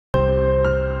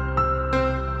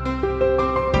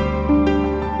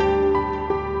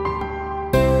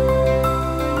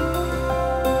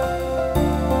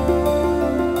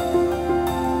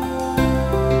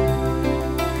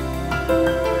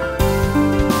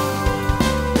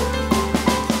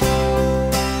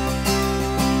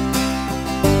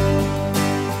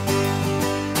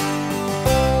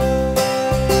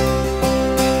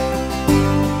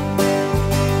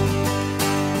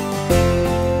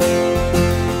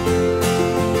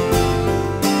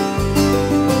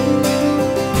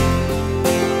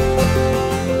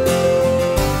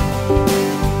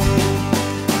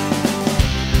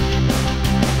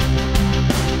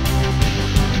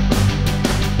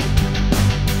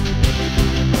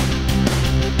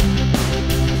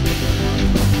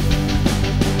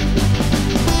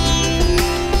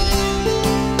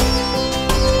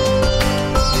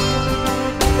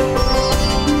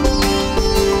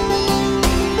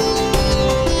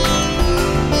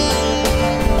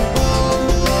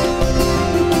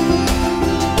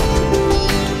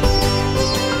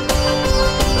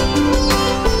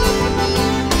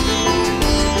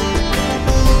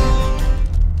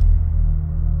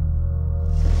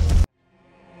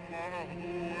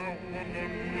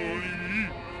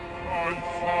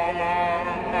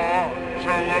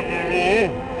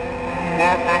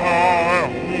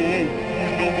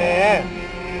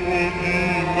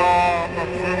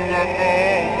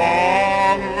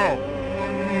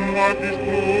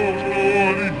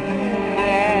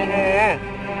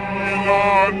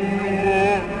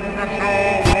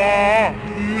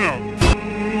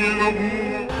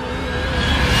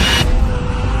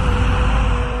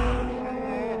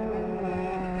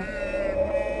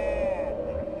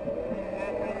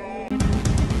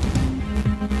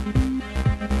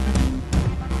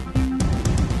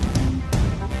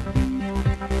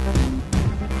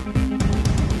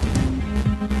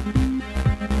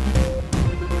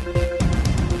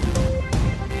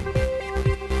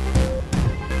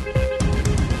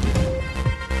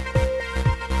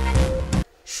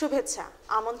শুভেচ্ছা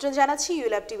আমন্ত্রণ জানাচ্ছি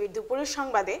ইউল্যাব টিভির দুপুরের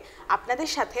সংবাদে আপনাদের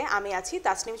সাথে আমি আছি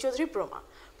তাসনিম চৌধুরী প্রমা।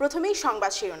 প্রথমেই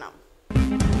সংবাদ শিরোনাম।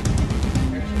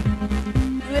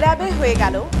 ইউল্যাবে হয়ে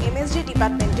গেল এমএসডি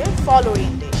ডিপার্টমেন্টের ফল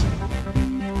ওরিয়েন্টেশন।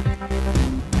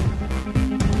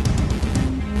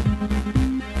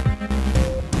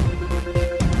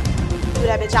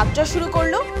 ইউল্যাবে যাত্রা শুরু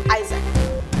করলো আইজ্যাক।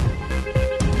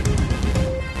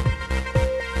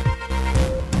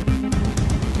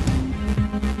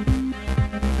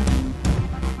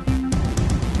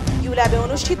 ইউল্যাবে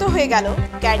অনুষ্ঠিত হয়ে গেল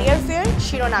ক্যারিয়ার ফেয়ার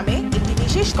শিরোনামে একটি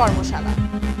বিশেষ কর্মশালা।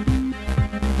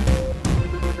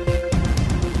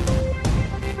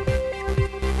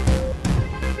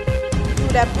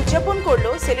 ইউল্যাব উদযাপন করল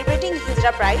সেলিব্রেটিং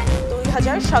হিজরা প্রাইড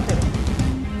 2017।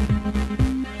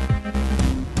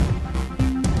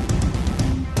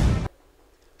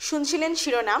 শুনছিলেন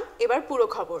শিরোনাম, এবার পুরো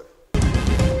খবর।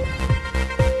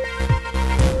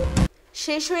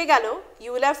 শেষ হয়ে গেল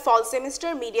ULAB fall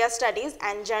semester media studies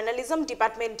and journalism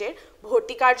ডিপার্টমেন্টের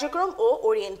ভর্তি কার্যক্রম ও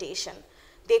ওরিয়েন্টেশন।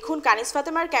 দেখুন কানিস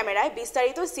ফাতেমার ক্যামেরায়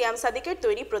বিস্তারিত সিয়াম সাদিকের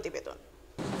তৈরি প্রতিবেদন।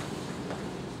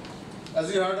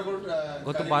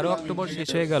 গত 12 অক্টোবর শেষ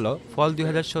হয়ে গেল ফল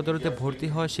 2017-তে ভর্তি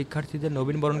হওয়া শিক্ষার্থীদের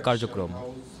নবীনবরণ কার্যক্রম।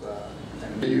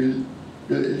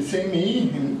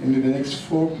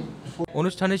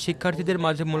 অনুষ্ঠানে শিক্ষার্থীদের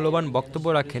মাঝে মূল্যবান বক্তব্য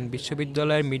রাখেন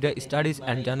বিশ্ববিদ্যালয়ের মিডিয়া স্টাডিজ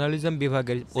অ্যান্ড জার্নালিজম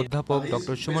বিভাগের অধ্যাপক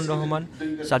ডক্টর সুমন রহমান,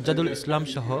 সাজ্জাদুল ইসলাম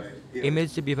সহ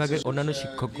এমএসডি বিভাগের অন্যান্য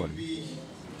শিক্ষকগণ।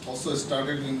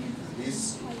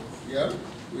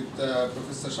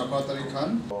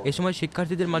 এ সময়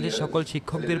শিক্ষার্থীদের মাঝে সকল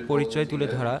শিক্ষকদের পরিচয় তুলে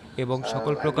ধরা এবং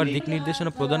সকল প্রকার দিক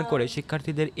নির্দেশনা প্রদান করে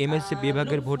শিক্ষার্থীদের এমএসসি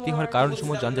বিভাগের ভর্তি হওয়ার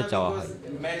কারণসমূহ জানতে চাওয়া হয়।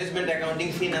 ম্যানেজমেন্ট, অ্যাকাউন্টিং,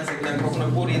 ফিনান্স এগুলো আমি কখনো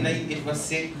পড়ি নাই, ইট ওয়াজ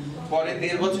সিক। পরে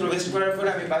 1.5 বছর ওয়েস্ট করার পরে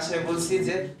আমি বাসায় বলছি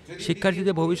যে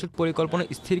শিক্ষার্থীদের ভবিষ্যৎ পরিকল্পনা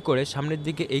স্থির করে সামনের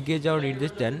দিকে এগিয়ে যাওয়ার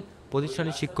নির্দেশ দেন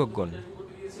প্রতিষ্ঠানের শিক্ষকগণ।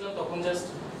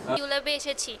 ইউল্যাবে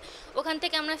এসেছি, ওখান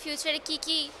থেকে আমরা ফিউচারে কি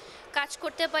কি কাজ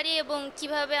করতে পারি এবং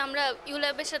কিভাবে আমরা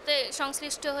ইউল্যাবের সাথে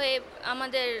সংশ্লিষ্ট হয়ে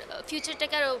আমাদের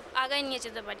ফিউচারটাকে আরও আগায় নিয়ে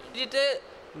যেতে পারি। যেটা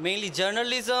মেইনলি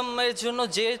জার্নালিজমের জন্য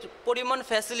যে পরিমাণ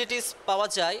ফ্যাসিলিটিস পাওয়া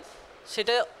যায়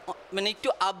সেটা মানে একটু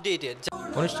আপডেটেড।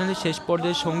 অনুষ্ঠানের শেষ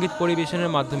পর্যায়ে সঙ্গীত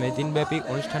পরিবেশনের মাধ্যমে দিনব্যাপী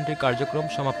অনুষ্ঠানটির কার্যক্রম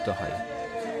সমাপ্ত হয়।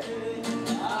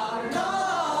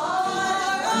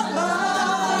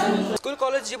 স্কুল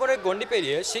কলেজ জীবনের গণ্ডি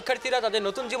পেরিয়ে শিক্ষার্থীরা তাদের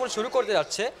নতুন জীবন শুরু করতে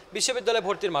যাচ্ছে বিশ্ববিদ্যালয়ে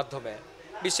ভর্তির মাধ্যমে।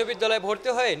 বিশ্ববিদ্যালয়ে ভর্তি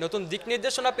হয়ে নতুন দিক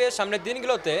নির্দেশনা পেয়ে সামনের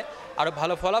দিনগুলোতে আরও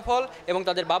ভালো ফলাফল এবং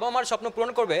তাদের বাবা মার স্বপ্ন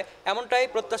পূরণ করবে, এমনটাই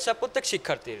প্রত্যাশা প্রত্যেক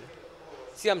শিক্ষার্থীর।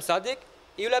 সিয়াম Sadiq,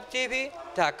 ULAB TV,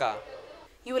 Dhaka.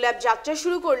 ULAB যাত্রা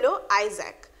শুরু করলো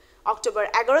আইজ্যাক। অক্টোবর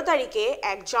 11 তারিখে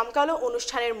এক জমকালো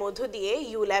অনুষ্ঠানের মধ্য দিয়ে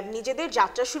ইউল্যাব নিজেদের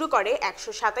যাত্রা শুরু করে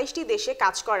 127টি দেশে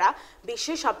কাজ করা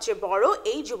বিশ্বের সবচেয়ে বড়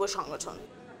এই যুব সংগঠন।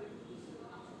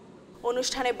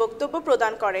 অনুষ্ঠানে বক্তব্য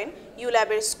প্রদান করেন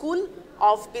ইউল্যাবের স্কুল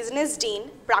অফ বিজনেস ডিন,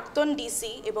 প্রাক্তন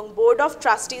ডিসি এবং board of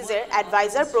ট্রাস্টিজের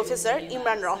adviser professor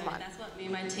Imran Rahman.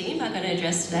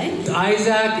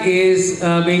 ISAC is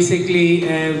basically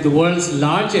the world's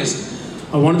largest,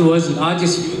 one of the world's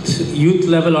largest youth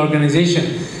level organization.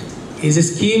 Is a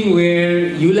scheme where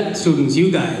ULAB students, you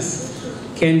guys,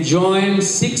 can join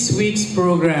 6 weeks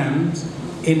programs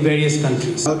in various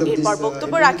countries. এরপর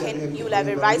বক্তব্য রাখেন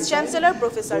ইউল্যাবের vice chancellor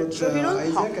professor Zahirul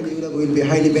Haque.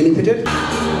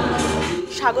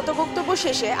 স্বাগত বক্তব্য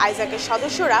শেষে আইজ্যাকের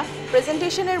সদস্যরা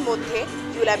প্রেজেন্টেশনের মধ্যে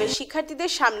ইউল্যাবের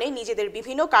শিক্ষার্থীদের সামনে নিজেদের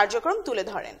বিভিন্ন কার্যক্রম তুলে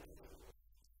ধরেন।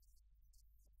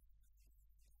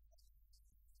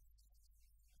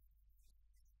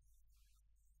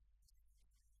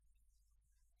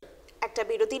 একটা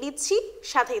বিরতি নিচ্ছি,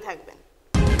 সাথেই থাকবেন।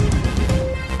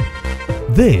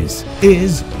 This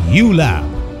is ULAB,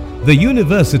 the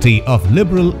University of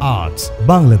Liberal Arts,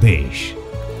 Bangladesh.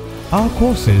 Our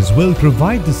courses will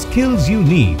provide the skills you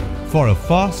need for a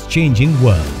fast-changing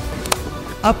world.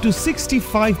 Up to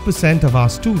 65% of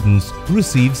our students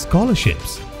receive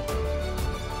scholarships.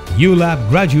 ULAB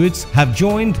graduates have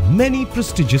joined many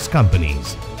prestigious companies.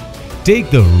 Take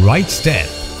the right step.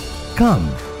 Come,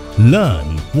 learn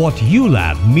what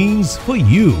ULAB means for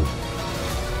you.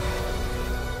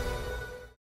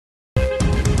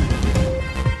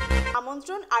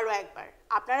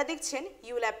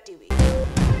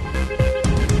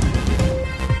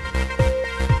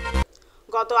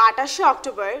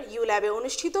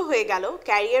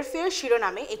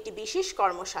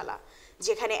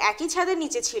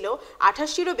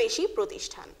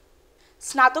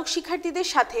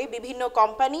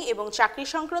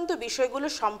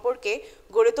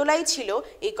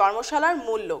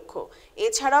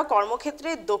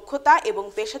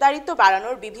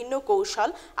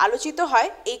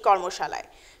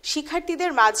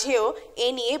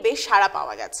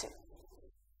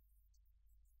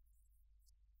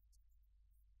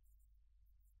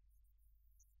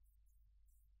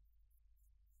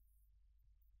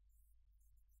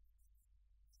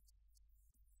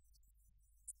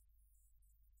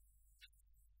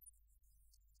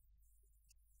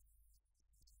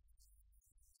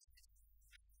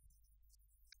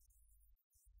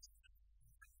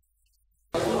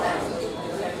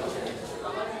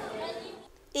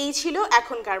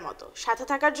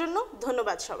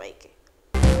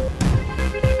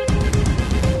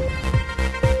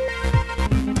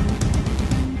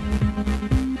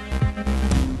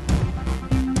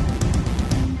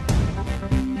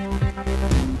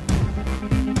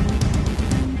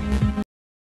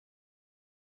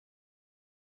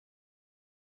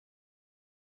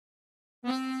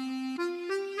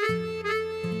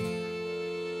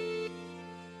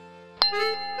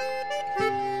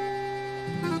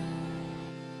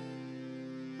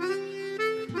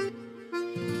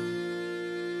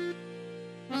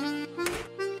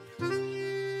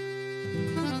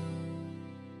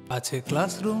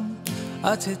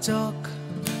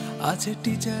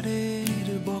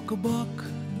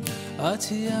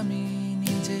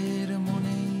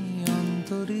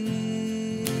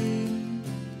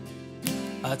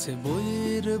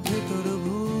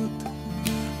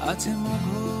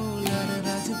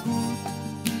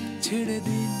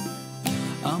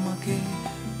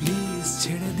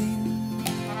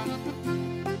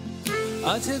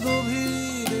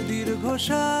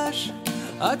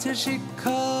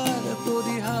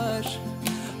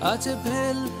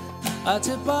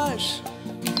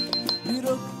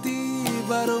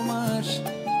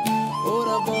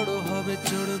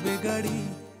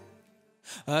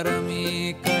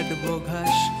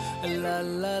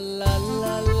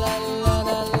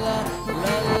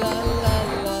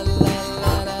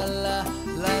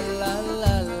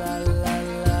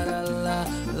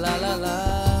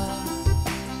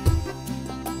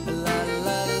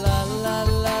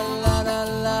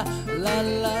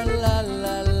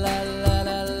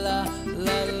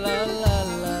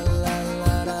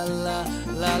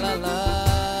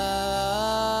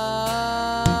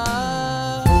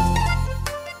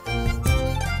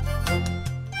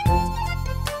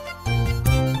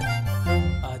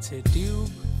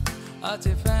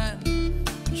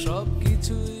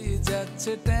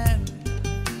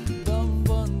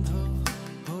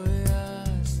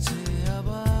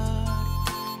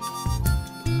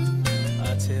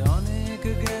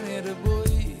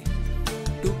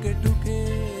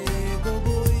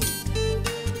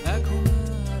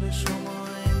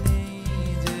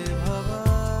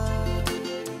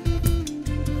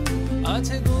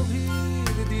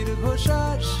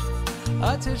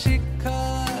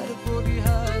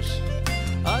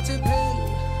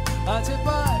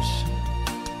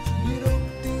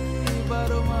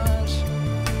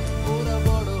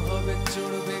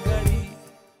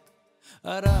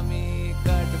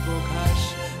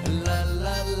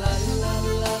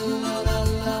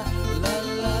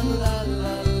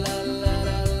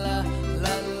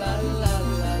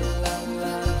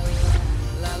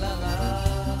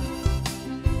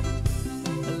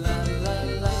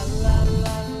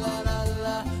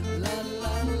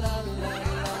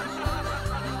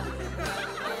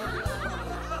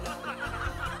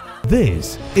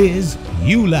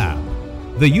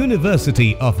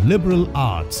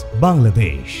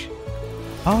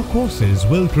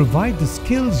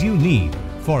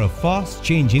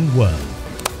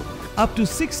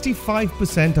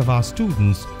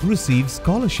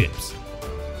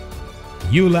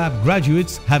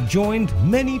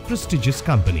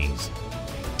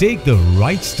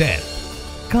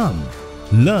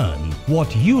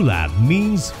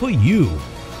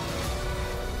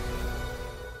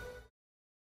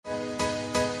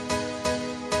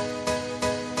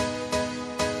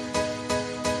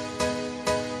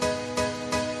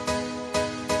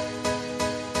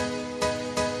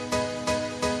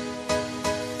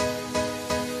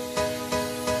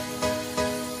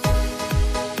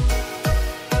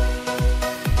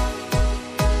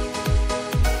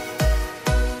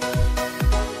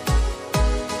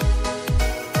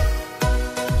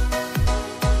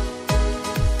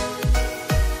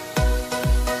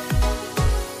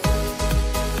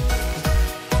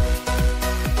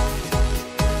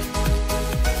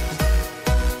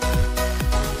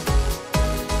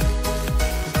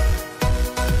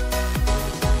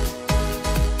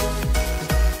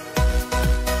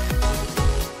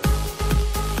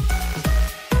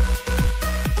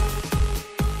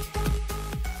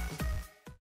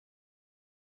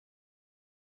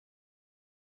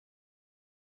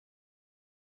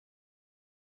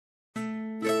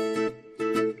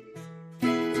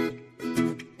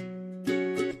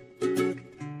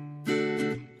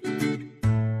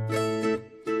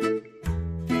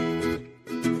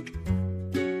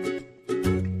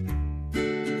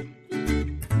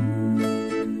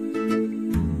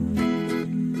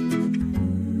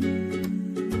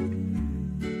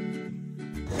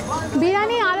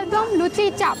 Biryani, আলুরদম, লুচি,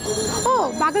 চাপ। ও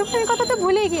বাগেরখানির কথা তো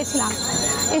ভুলেই গিয়েছিলাম।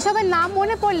 এসবের নাম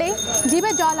মনে পড়লে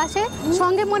জিভে জল আসে,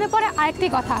 সঙ্গে মনে পড়ে আরেকটি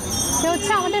কথা, সে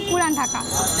হচ্ছে আমাদের পুরান ঢাকা।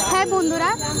 হ্যাঁ বন্ধুরা,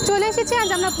 চলে এসেছি আজ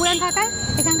আমরা পুরান ঢাকায়।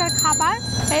 এখানকার খাবার,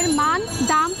 এর মান,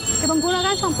 দাম এবং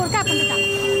গুণগান সম্পর্কে আপনাদের জানাবো।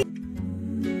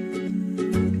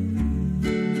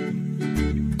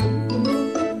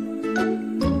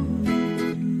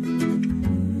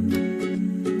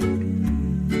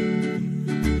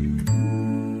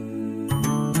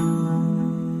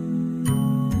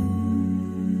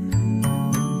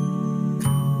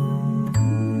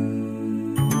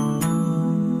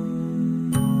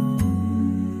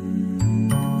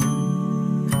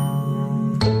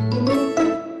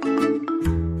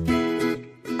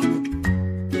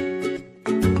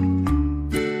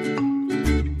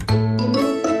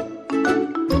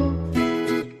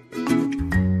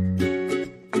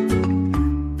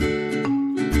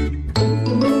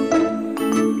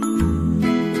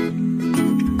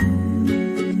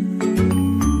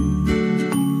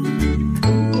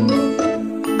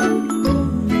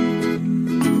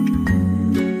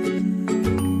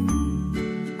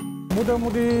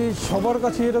 মোটামুটি সবার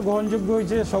কাছে এটা গ্রহণযোগ্য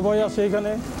হয়েছে, সবাই আসে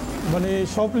এখানে, মানে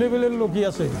সব লেভেলের লোকই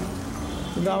আছে।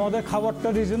 কিন্তু আমাদের খাবারটা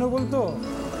রিজনেবল তো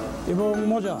এবং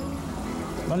মজা,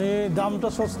 মানে দামটা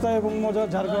সস্তা এবং মজা,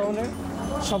 যার কারণে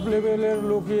সব লেভেলের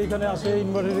লোকই এখানে আসে।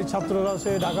 ইউনিভার্সিটির ছাত্ররা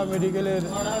আসে, ঢাকা মেডিকেলের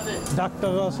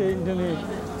ডাক্তাররা আসে ইন্টারনেট।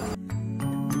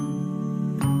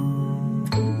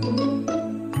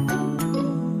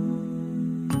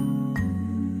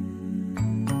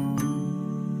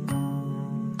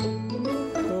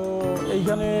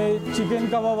 এইখানে চিকেন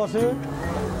কাবাব আছে,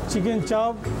 চিকেন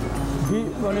চাপ,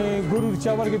 মানে গরুর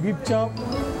চাপ আর কি, বিফ চাপ,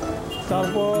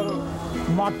 তারপর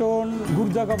মাটন,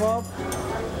 গুর্জা কাবাব,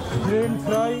 ব্রেন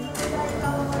ফ্রাই,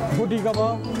 বটি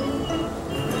কাবাব,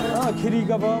 খিরি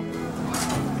কাবাব,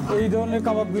 এই ধরনের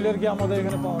কাবাবগুলো আর কি আমাদের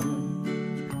এখানে পাওয়া যায়।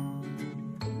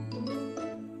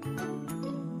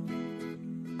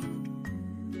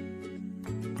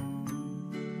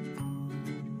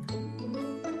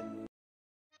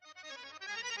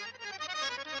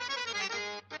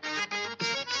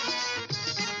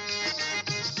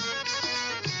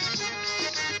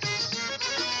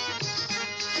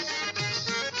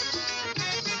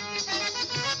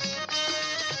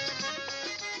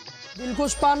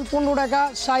 দিলখুশ পান 15 টাকা,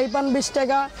 শাহি পান 20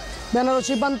 টাকা,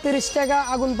 বেনারসি পান 30 টাকা,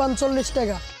 আগুন পান 40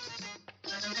 টাকা।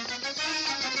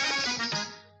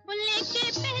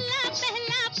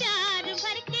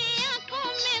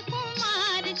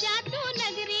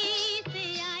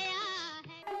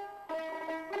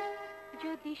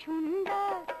 যদি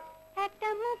সুন্দর একটা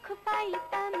মুখ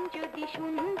পাইতাম, যদি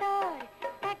সুন্দর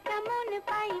একটা মন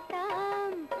পাইতাম,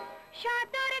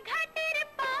 সদর ঘাটের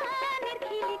পানের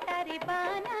খিলি তারে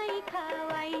বানাই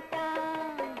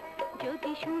খাওয়াইতাম।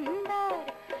 যদি সুন্দর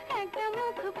একটা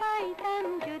মুখ পাইতাম,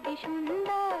 যদি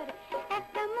সুন্দর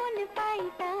একটা মন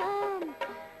পাইতাম,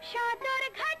 সদর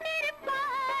ঘাটের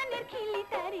পানের খিলি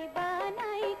তারে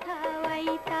বানাই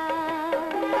খাওয়াইতাম।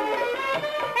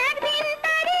 একদিন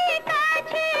তারে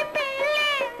কাছে পেলে,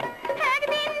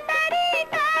 একদিন তারে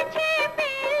কাছে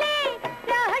পেলে,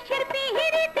 রহস্যের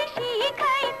পিহিরিত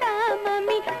শিখাইতাম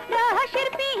আমি, রহস্যের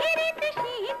পিহিরিত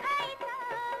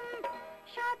শিখাইতাম।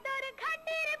 সদর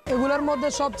ঘাটের এগুলোর মধ্যে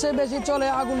সবচেয়ে বেশি চলে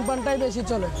আগুন পানটাই বেশি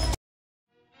চলে।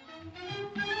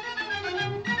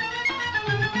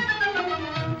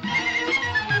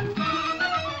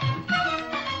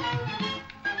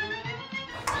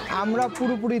 আমরা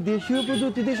পুরোপুরি দেশীয়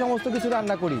পদ্ধতিতে সমস্ত কিছু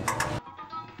রান্না করি।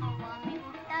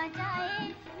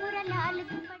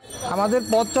 আমাদের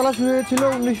পথ চলা শুরু হয়েছিল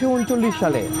 1939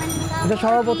 সালে। এটা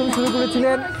সর্বপ্রথম শুরু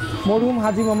করেছিলেন মরহুম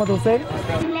হাজী মোহাম্মদ হোসেন।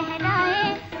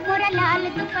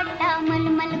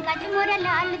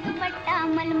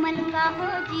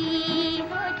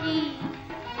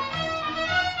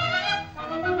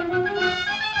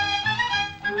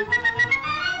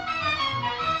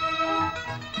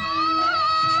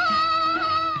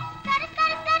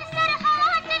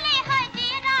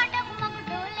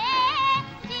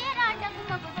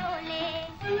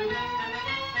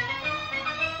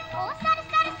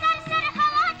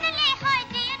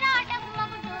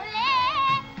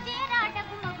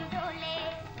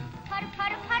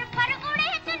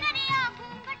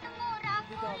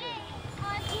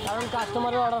 কারণ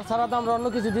কাস্টমারের অর্ডার ছাড়া তো আমরা অন্য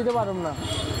কিছু দিতে পারব না।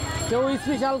 কেউ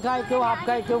স্পেশাল খায়, কেউ হাফ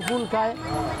খায়, কেউ ফুল খায়,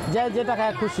 যে যেটা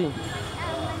খায় খুশি।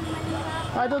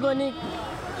 হয়তো দৈনিক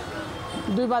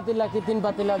 2 পাতিলা কি 3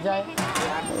 পাতিলা যায়,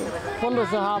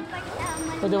 1500 হাফ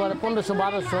হতে পারে, 1500,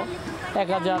 1200,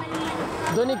 1000।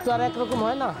 দৈনিক তো আর একরকম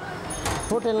হয় না,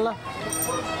 হোটেল না,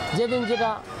 যেদিন যেটা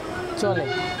চলে।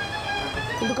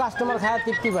 কিন্তু কাস্টমার খায়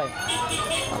তৃপ্তি পায়।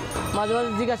 মাঝে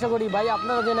মাঝে জিজ্ঞাসা করি, ভাই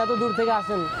আপনারা যেন এত দূর থেকে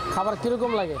আসেন খাবার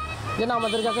কীরকম লাগে, যেন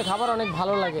আমাদের কাছে খাবার অনেক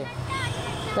ভালো লাগে,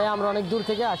 তাই আমরা অনেক দূর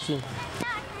থেকে আসি।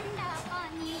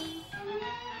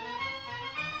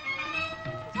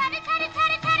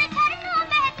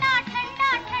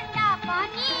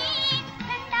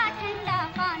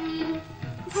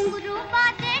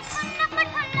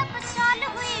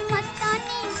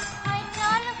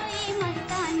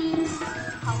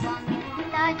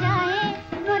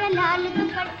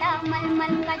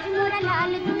 मलमल का जो मोरा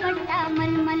लाल दुपट्टा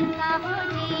मलमल का हो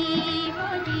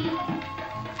जी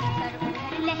सर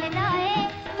पर लहराए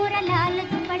मोरा लाल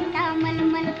दुपट्टा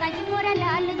मलमल का जो मोरा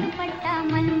लाल दुपट्टा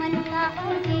मलमल का हो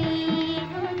जी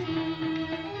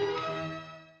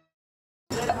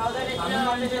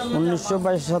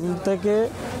 1922 সাল থেকে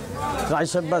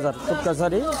রায়সাহেব বাজার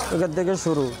ফুটকাছারি এখান থেকে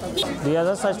শুরু,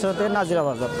 2004 সাল থেকে নাজিরা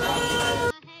বাজার।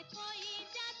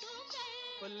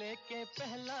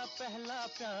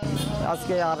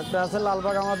 আজকে আরেকটা আছে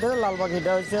লালবাগ, আমাদের লালবাগ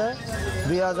এটা হচ্ছে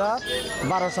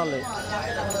 2012 সালে,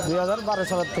 2012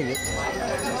 সালের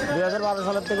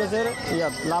থেকে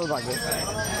লালবাগে।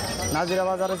 নাজিরা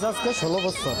বাজার হচ্ছে আজকে 16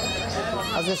 বছর,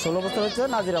 আজকে 16 বছর হচ্ছে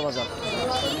নাজিরা বাজার।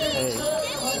 এই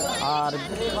আর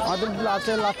আমাদের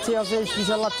আছে লাচ্ছি আছে,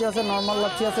 স্পেশাল লাচ্ছি আছে, নর্মাল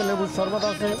লাচ্ছি আছে, লেবুর শরবত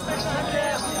আছে।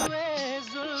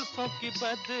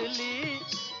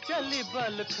 चली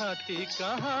बल खाती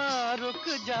कहाँ रुक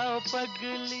जाओ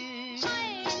पगली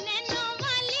नैनो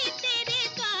वाली तेरे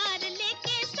द्वार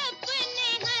लेके सपने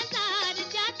हजार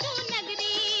जादू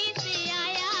नगरी से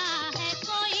आया है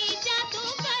कोई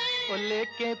जादूगर वो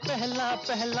लेके पहला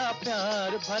पहला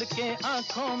प्यार भर के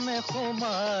आंखों में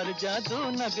खुमार जादू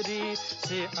नगरी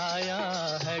से आया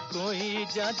है कोई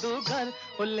जादूगर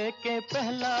वो लेके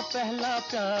पहला पहला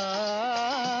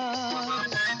प्यार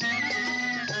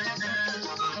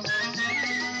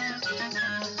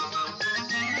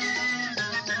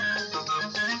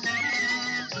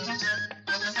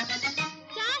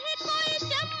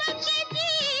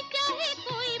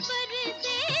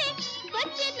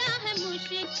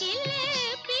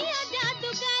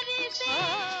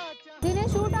দিনের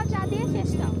শুরুটা চা দিয়ে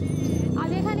শেষটাও।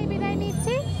 আজ এখানে বিদায়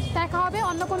নিচ্ছি, দেখা হবে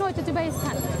অন্য কোনো ঐতিহ্যবাহী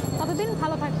স্থান। ততদিন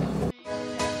ভালো থাকবেন।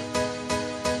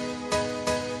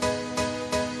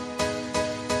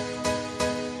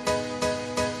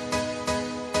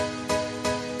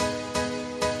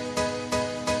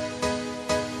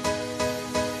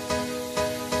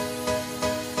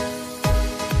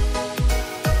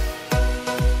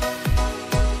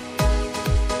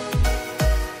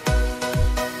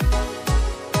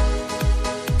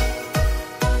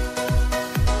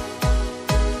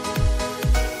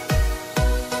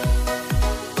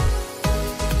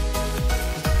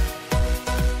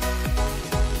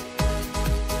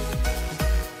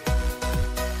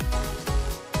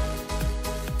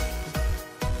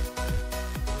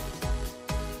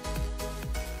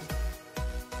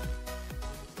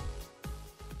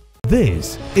 This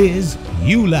is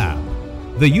ULAB,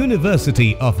 the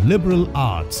University of Liberal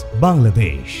Arts,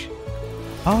 Bangladesh.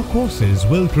 Our courses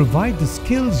will provide the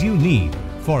skills you need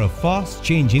for a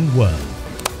fast-changing world.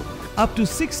 Up to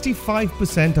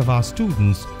 65% of our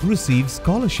students receive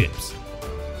scholarships.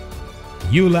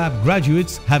 ULAB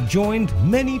graduates have joined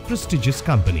many prestigious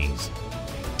companies.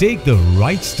 Take the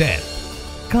right step.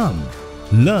 Come,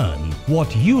 learn what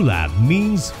ULAB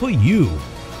means for you.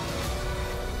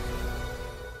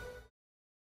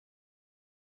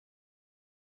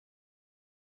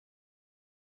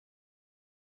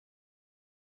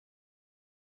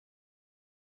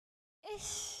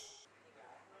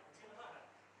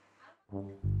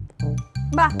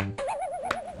 বাহ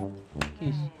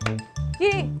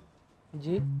কি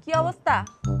জি কি অবস্থা?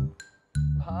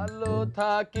 ভালো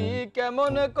থাকি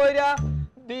কেমন কইরা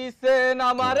দিছেন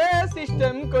আমারে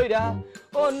সিস্টেম কইরা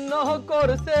অন্য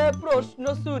করছে প্রশ্ন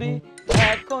চুরি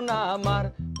এখন আমার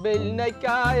বেল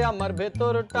নাইকায় আমার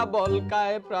ভেতরটা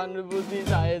বলকায় প্রাণ বুঝি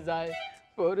যায় যায়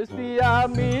করছি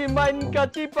আমি মাইন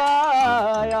কাচি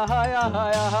পায় হায়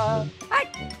হায় হায়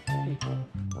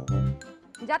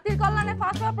জাতির কল্যাণে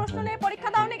ফাঁস হওয়া প্রশ্ন নিয়ে পরীক্ষা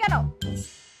দাওনি কেন?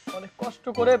 অনেক কষ্ট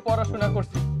করে পড়াশোনা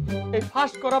করছি, এই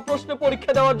ফাঁস করা প্রশ্ন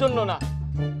পরীক্ষা দেওয়ার জন্য না।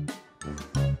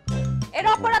 এর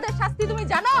অপরাধের শাস্তি তুমি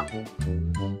জানো?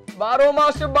 12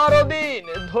 মাস 12 দিন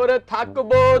ধরে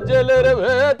থাকবো জেলের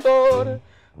ভেতর,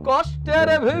 কষ্টের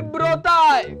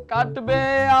বিব্রতায় কাটবে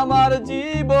আমার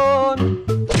জীবন।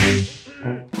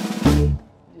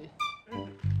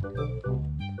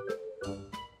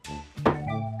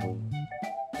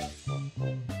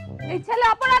 এই ছেলে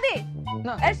অপরাধী,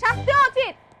 এর শাস্তি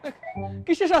উচিত।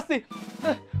 কিসের শাস্তি?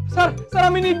 স্যার স্যার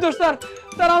আমি নির্দোষ স্যার,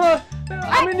 স্যার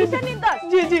আমি নির্দোষ।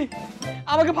 জি জি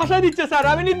আমাকে ফাঁসাই দিচ্ছে স্যার,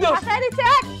 আমি নির্দোষ। ফাঁসাই দিচ্ছে?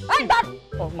 এই দাঁড়।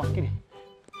 ও মা কি রে?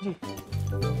 জি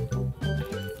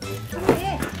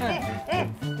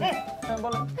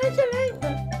বলো। এই ছেলে,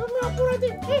 তুমি অপরাধী,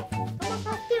 তোমার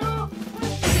শাস্তি হোক।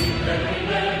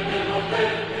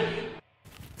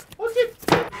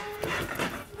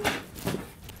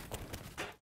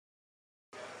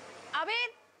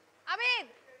 আবিদ, আবিদ।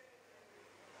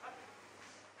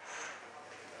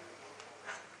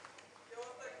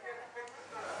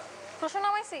 প্রশ্ন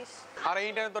নামাইছিস? আরে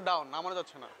ইন্টারনেট তো ডাউন, নামানো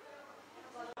যাচ্ছে না।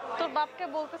 তোর বাপকে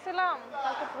বলতেছিলাম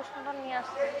কালকে প্রশ্নটা নিয়ে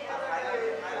আসতে।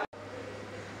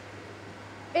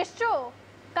 এসছো?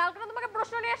 কালকে না তোমাকে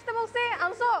প্রশ্ন নিয়ে আসতে বলছি,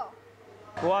 আনছো?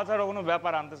 ও আচ্ছা, কোনো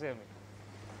ব্যাপার, আনতেছি আমি।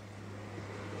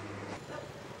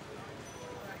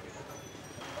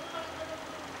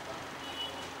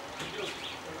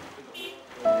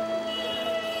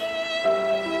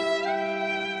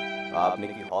 আপনি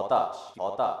কি হতাশ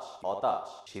হতাশ হতাশ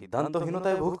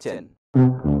সিদ্ধান্তহীনতায় ভুগছেন?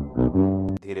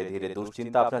 ধীরে ধীরে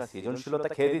দুশ্চিন্তা আপনার সৃজনশীলতা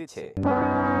খেয়ে দিচ্ছে।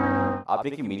 আপনি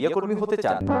কি মিডিয়া কর্মী হতে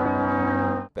চান?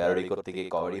 প্যারোডি করতে গিয়ে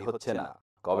কমেডি হচ্ছে না,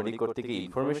 কমেডি করতে গিয়ে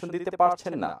ইনফরমেশন দিতে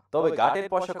পারছেন না? তবে গাটের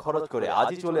পয়সা খরচ করে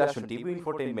আজই চলে আসুন টিভি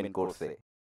ইনফোটেইনমেন্ট কোর্সে।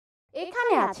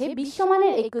 এখানে আছে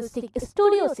বিশ্বমানের অ্যাকুস্টিক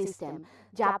স্টুডিও সিস্টেম,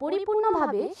 যা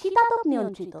পরিপূর্ণভাবে শীতাতপ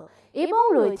নিয়ন্ত্রিত, এবং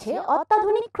রয়েছে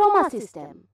অত্যাধুনিক ক্রোমা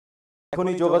সিস্টেম।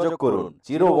 এখনই যোগাযোগ করুন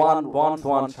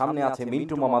 0111, সামনে আছে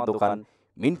মিন্টু মামার দোকান।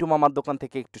 মিন্টু মামার দোকান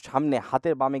থেকে একটু সামনে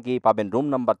হাতের বামে গিয়ে পাবেন রুম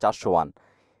নাম্বার 401।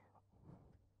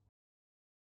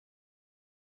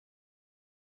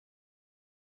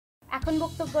 এখন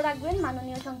বক্তব্য রাখবেন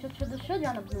মাননীয় সংসদ সদস্য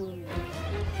জনাব নুরুল।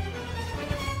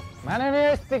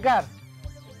 মাননীয় স্পিকার,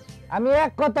 আমি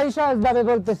এক কথাই সহজভাবে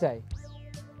বলতে চাই,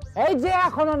 এই যে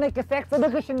এখন অনেকে সেক্স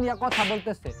এডুকেশন নিয়ে কথা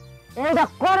বলতেছে, এটা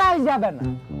করাই যাবে না।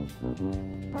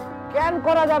 কেন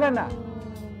করা যাবে না?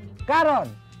 কারণ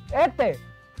এতে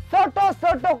ছোট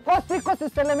ছোট কচি কচি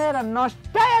ছেলে মেয়েরা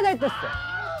নষ্ট হয়ে যাইতেছে।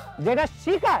 যেটা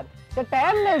শিকার সেটা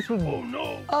এমনি শিখবে।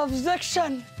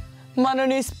 অবজেকশন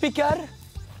মাননীয় স্পিকার।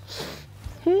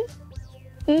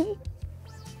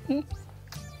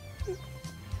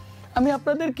 আমি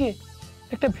আপনাদেরকে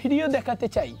একটা ভিডিও দেখাতে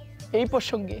চাই এই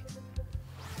প্রসঙ্গে।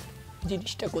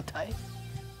 জিনিসটা কোথায়?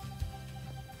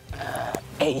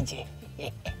 এই যে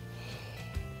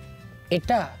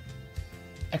এটা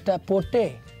একটা পোর্টে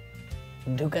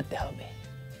ঢুকাতে হবে।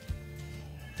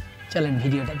 চলেন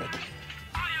ভিডিওটা দেখি।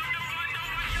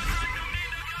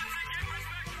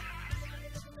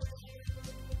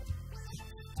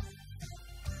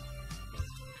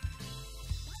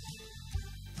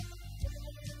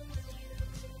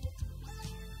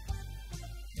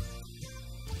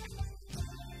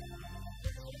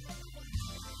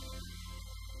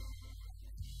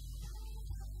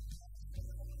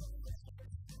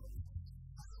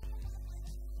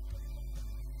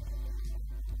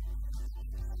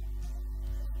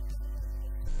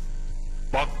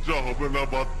 বাচ্চা হবে না,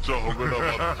 বাচ্চা হবে না,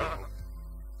 বাচ্চা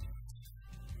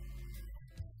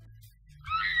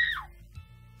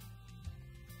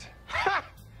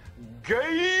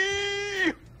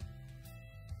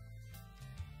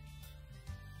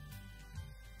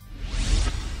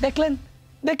দেখলেন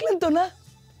দেখলেন তো না,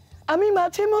 আমি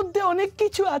মাঝে মধ্যে অনেক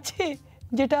কিছু আছে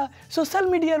যেটা সোশ্যাল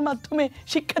মিডিয়ার মাধ্যমে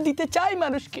শিক্ষা দিতে চাই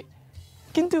মানুষকে,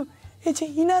 কিন্তু এই যে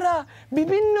ইনারা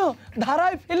বিভিন্ন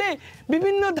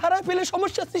ধারায় ফেলে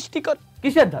সমস্যা সৃষ্টি করে।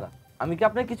 কিসের ধারা? আমি কি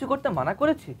আপনাকে কিছু করতে মানা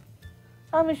করেছি?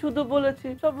 আমি শুধু বলেছি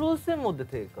সব রুলসের মধ্যে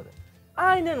থেকে করে,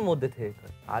 আইনের মধ্যে থেকে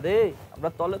করে। আরে আমরা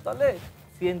তলে তলে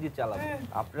সিএনজি চালাবো,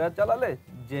 আপনারা চালালে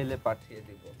জেলে পাঠিয়ে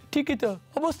দিব। ঠিকই তো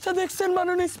অবস্থা দেখছেন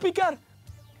মাননীয় স্পিকার।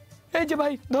 এই যে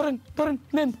ভাই ধরেন ধরেন,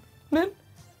 নেন নেন,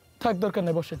 থাক দরকার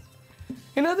নেই, বসেন।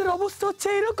 এনাদের অবস্থা হচ্ছে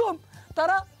এরকম,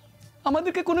 তারা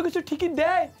আমাদেরকে কোনো কিছু ঠিকই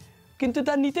দেয়, কিন্তু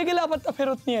তা নিতে গেলে আবার তা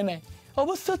ফেরত নিয়ে নেয়।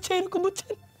 অবস্থা হচ্ছে এরকম,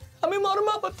 বুঝছেন? আমি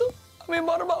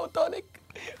মর্মাহত অনেক।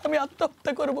 আমি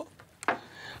আত্মহত্যা করব,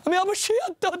 আমি অবশ্যই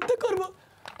আত্মহত্যা করব।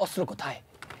 অস্ত্র কোথায়?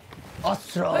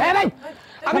 অস্ত্র।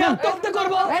 আমি আত্মহত্যা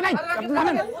করব।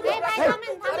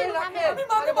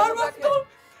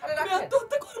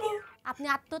 আপনি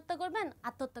আত্মহত্যা করবেন?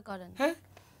 আত্মহত্যা করেন।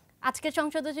 আজকের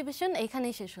সংসদ অধিবেশন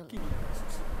এখানেই শেষ হলো।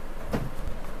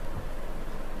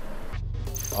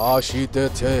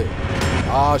 আসিতেছে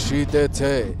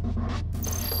আসিতেছে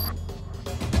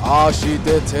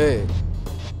আসিতেছে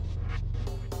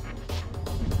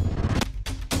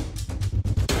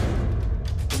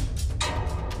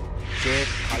শেখ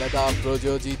খালেদা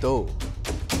প্রযোজিত,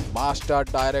 মাস্টার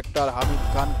ডাইরেক্টর হামিদ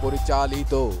খান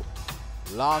পরিচালিত,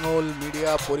 লাঙল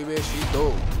মিডিয়া পরিবেশিত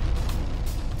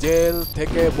জেল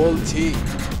থেকে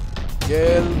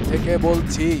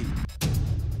বলছি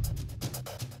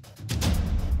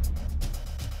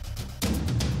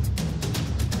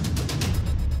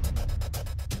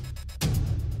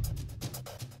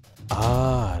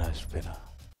আর আসবে না।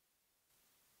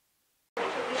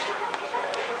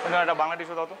 একটা বাংলা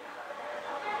টিস্যু দাও তো।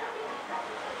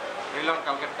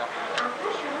 কালকেরটা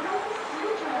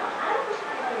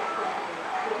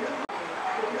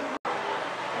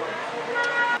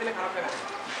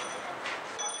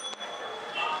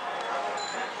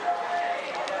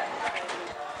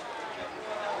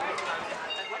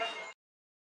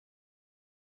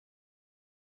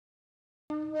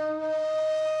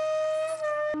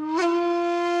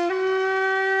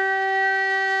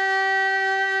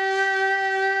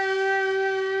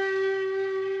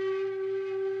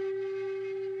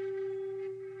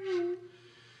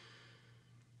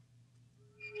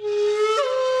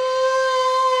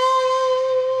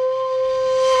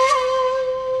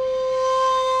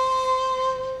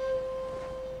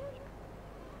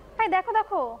দেখো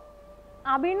দেখো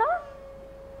আবির না?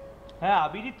 হ্যাঁ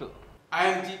আবিরই তো। I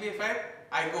am GPA 5.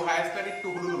 I go higher study to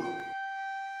Honolulu.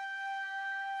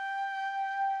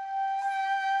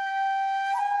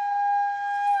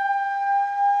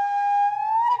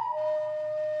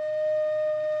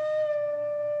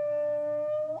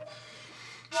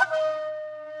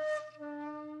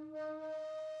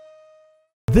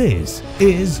 This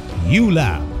is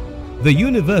ULAB, the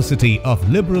University of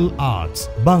Liberal Arts,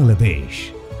 Bangladesh.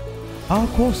 Our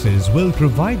courses will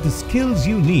provide the skills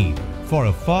you need for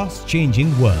a fast-changing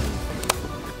world.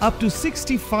 Up to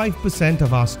 65%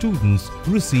 of our students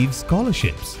receive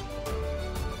scholarships.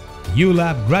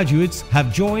 ULAB graduates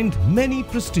have joined many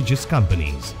prestigious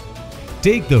companies.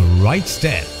 Take the right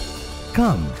step.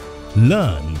 Come,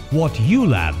 learn what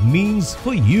ULAB means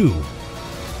for you.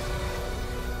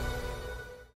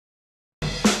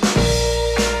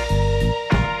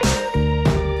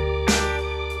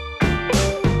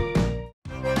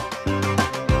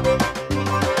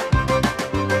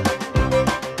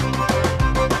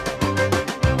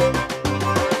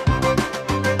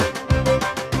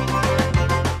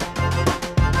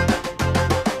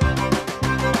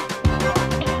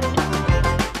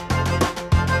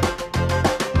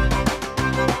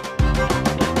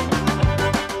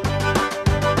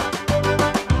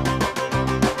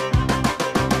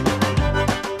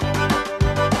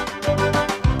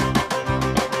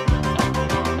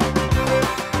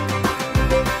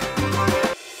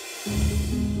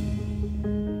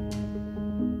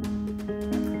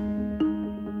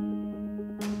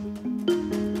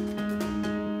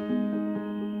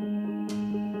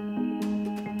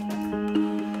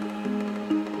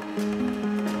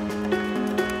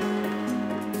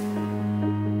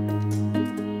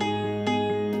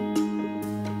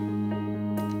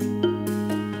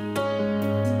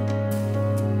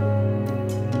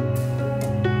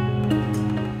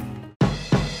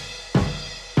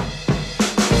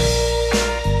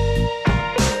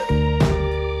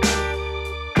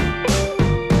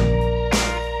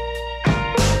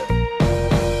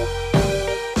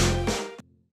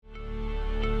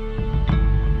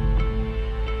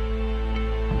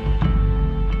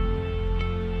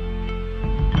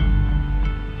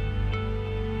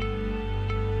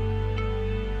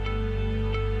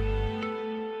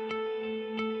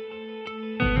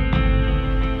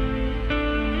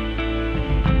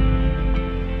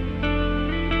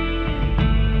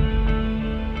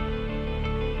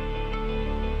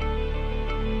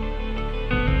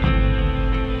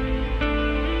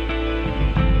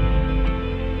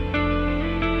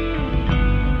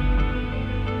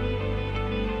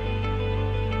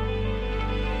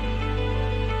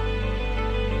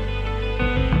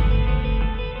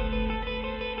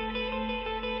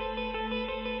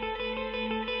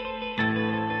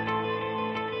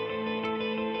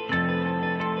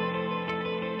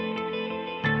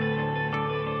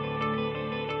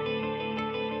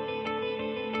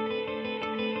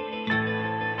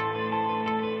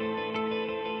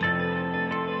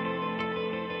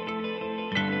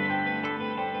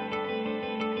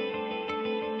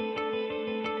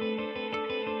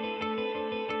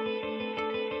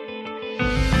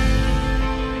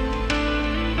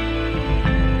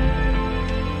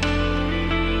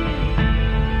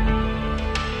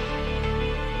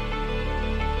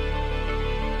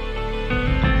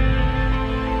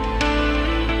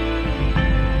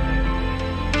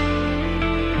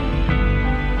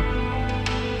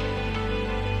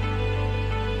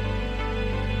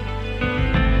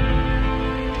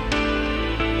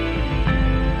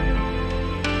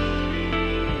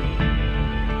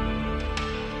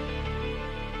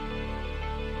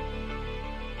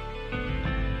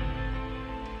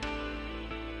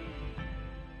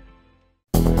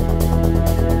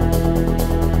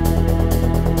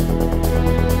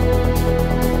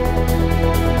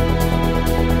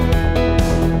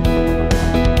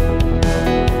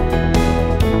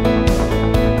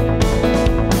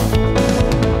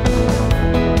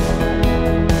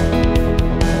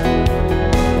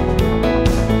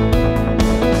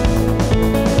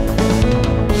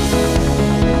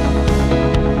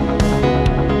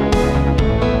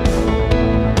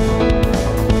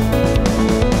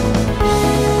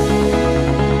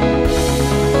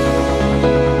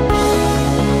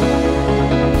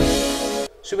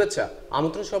 শুভেচ্ছা,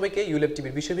 আমন্ত্রণ সবাইকে ULAB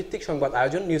টিভির বিষয়ভিত্তিক সংবাদ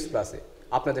আয়োজন news প্লাসে।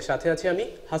 আপনাদের সাথে আছি আমি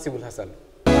হাসিবুল হাসান।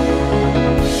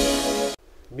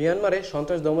 মিয়ানমারে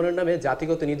সন্ত্রাস দমনের নামে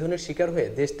জাতিগত নিধনের শিকার হয়ে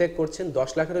দেশ ত্যাগ করছেন 10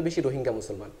 লাখেরও বেশি রোহিঙ্গা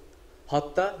মুসলমান।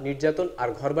 হত্যা, নির্যাতন আর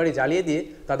ঘরবাড়ি জ্বালিয়ে দিয়ে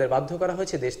তাদের বাধ্য করা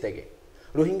হয়েছে দেশ ত্যাগে।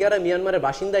 রোহিঙ্গারা মিয়ানমারের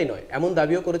বাসিন্দাই নয় এমন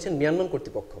দাবিও করেছেন মিয়ানমার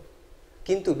কর্তৃপক্ষ।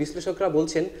 কিন্তু বিশ্লেষকরা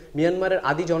বলছেন মিয়ানমারের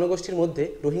আদি জনগোষ্ঠীর মধ্যে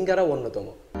রোহিঙ্গারাও অন্যতম।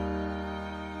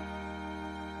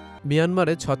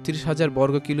 মিয়ানমারে 36,000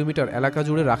 বর্গ কিলোমিটার এলাকা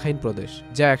জুড়ে রাখাইন প্রদেশ,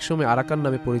 যা একসময় আরাকান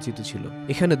নামে পরিচিত ছিল।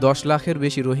 এখানে 10 লাখের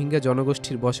বেশি রোহিঙ্গা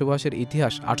জনগোষ্ঠীর বসবাসের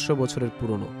ইতিহাস 800 বছরের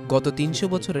পুরনো। গত 300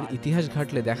 বছরের ইতিহাস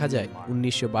ঘাটলে দেখা যায়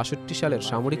 1962 সালের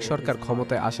সামরিক সরকার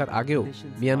ক্ষমতায় আসার আগেও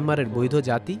মিয়ানমারের বৈধ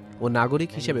জাতি ও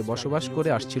নাগরিক হিসেবে বসবাস করে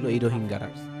আসছিল এই রোহিঙ্গারা।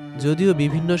 যদিও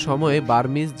বিভিন্ন সময়ে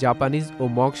বার্মিজ, জাপানিজ ও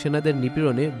মগ সেনাদের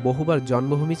নিপীড়নে বহুবার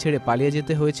জন্মভূমি ছেড়ে পালিয়ে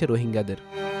যেতে হয়েছে রোহিঙ্গাদের।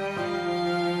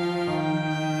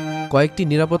 কয়েকটি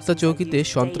নিরাপত্তা চৌকিতে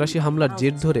সন্ত্রাসী হামলার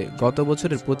জের ধরে গত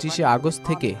বছরের 25শে আগস্ট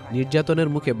থেকে নির্যাতনের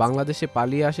মুখে বাংলাদেশে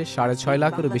পালিয়ে আসে 6.5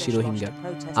 লাখেরও বেশি রোহিঙ্গা।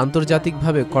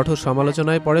 আন্তর্জাতিকভাবে কঠোর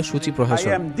সমালোচনায় পড়ে সূচি প্রশাসন।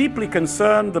 I am deeply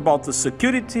concerned about the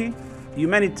security,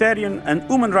 humanitarian and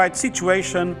human rights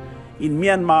situation in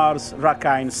Myanmar's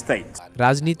Rakhine state.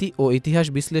 রাজনীতি ও ইতিহাস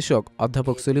বিশ্লেষক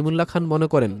অধ্যাপক সলিমুল্লাহ খান মনে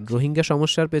করেন রোহিঙ্গা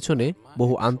সমস্যার পেছনে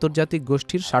বহু আন্তর্জাতিক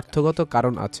গোষ্ঠীর স্বার্থগত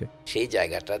কারণ আছে। সেই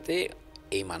জায়গাটাতে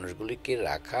এই মানুষগুলিকে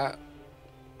রাখা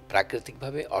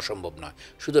প্রাকৃতিকভাবে অসম্ভব নয়,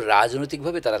 শুধু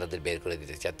রাজনৈতিকভাবে তারা তাদের বের করে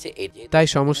দিতে চাচ্ছে। তাই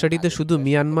সমস্যাটিতে শুধু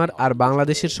মিয়ানমার আর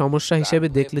বাংলাদেশের সমস্যা হিসেবে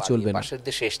দেখলে চলবে না। পাশের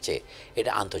দেশে এসছে,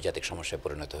 এটা আন্তর্জাতিক সমস্যায়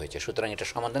পরিণত হয়েছে, সুতরাং এটা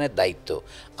সমাধানের দায়িত্ব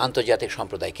আন্তর্জাতিক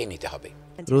সম্প্রদায়কে নিতে হবে।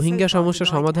 রোহিঙ্গা সমস্যা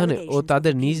সমাধানে ও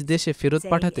তাদের নিজ দেশে ফেরত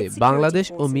পাঠাতে বাংলাদেশ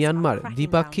ও মিয়ানমার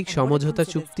দ্বিপাক্ষিক সমঝোতা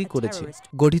চুক্তি করেছে।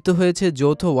 গঠিত হয়েছে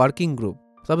যৌথ ওয়ার্কিং গ্রুপ।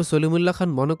 তবে সলিমুল্লাহ খান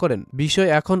মনে করেন বিষয়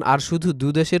এখন আর শুধু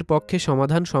দুদেশের পক্ষে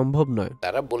সমাধান সম্ভব নয়।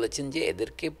 তারা বলেছেন যে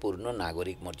এদেরকে পূর্ণ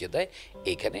নাগরিক মর্যাদায়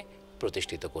এখানে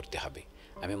প্রতিষ্ঠিত করতে হবে।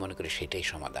 আমি মনে করি সেটাই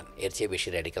সমাধান, এর চেয়ে বেশি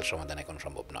র্যাডিক্যাল সমাধান এখন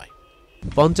সম্ভব নয়।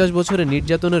 50 বছরে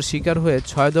নির্যাতনের শিকার হয়ে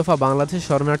 6 দফা বাংলাদেশ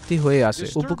শরণার্থী হয়ে আসে।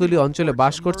 উপকূলীয় অঞ্চলে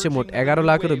বাস করছে মোট 11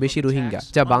 লাখেরও বেশি রোহিঙ্গা,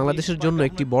 যা বাংলাদেশের জন্য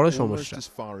একটি বড় সমস্যা।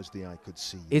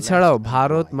 এছাড়াও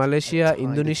ভারত, মালয়েশিয়া,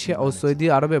 ইন্দোনেশিয়া ও সৌদি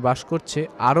আরবে বাস করছে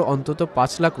আরও অন্তত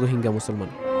 5 লাখ রোহিঙ্গা মুসলমান।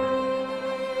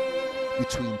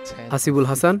 Hasibul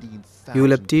Hasan,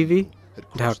 ULAB TV,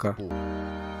 Dhaka.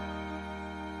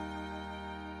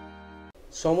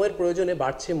 সময়ের প্রয়োজনে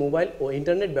বাড়ছে মোবাইল ও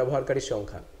ইন্টারনেট ব্যবহারকারীর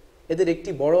সংখ্যা। এদের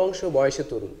একটি বড় অংশ বয়সে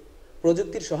তরুণ।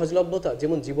 প্রযুক্তির সহজলভ্যতা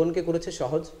যেমন জীবনকে করেছে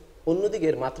সহজ, অন্যদিকে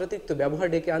এর মাত্রাতিরিক্ত ব্যবহার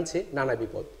ডেকে আনছে নানা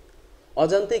বিপদ।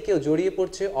 অজান্তেই কেউ জড়িয়ে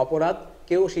পড়ছে অপরাধ,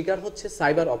 কেউ শিকার হচ্ছে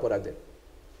সাইবার অপরাধের।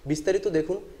 বিস্তারিত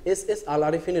দেখুন SS আল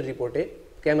আরিফিনের রিপোর্টে।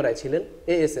 ক্যামেরায় ছিলেন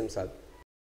ASM সাদ।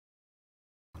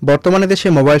 বর্তমানে দেশে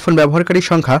মোবাইল ফোন ব্যবহারকারীর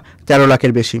সংখ্যা 13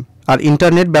 লাখের বেশি, আর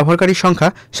ইন্টারনেট ব্যবহারকারীর সংখ্যা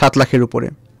 7 লাখের উপরে।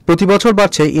 প্রতি বছর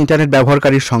বাড়ছে ইন্টারনেট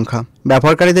ব্যবহারকারীর সংখ্যা।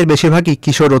 ব্যবহারকারীদের বেশিরভাগই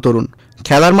কিশোর ও তরুণ।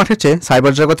 খেলার মাঠের চেয়ে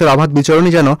সাইবার জগতের অবাধ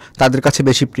বিচরণই যেন তাদের কাছে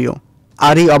বেশি প্রিয়।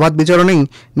 আর এই অবাধ বিচরণেই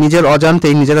নিজের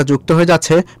অজান্তেই নিজেরা যুক্ত হয়ে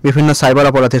যাচ্ছে বিভিন্ন সাইবার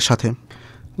অপরাধের সাথে।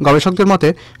 গবেষকদের মতে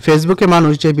ফেসবুকে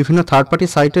মানুষ যে বিভিন্ন থার্ড পার্টি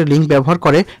সাইটের লিঙ্ক ব্যবহার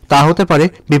করে তা হতে পারে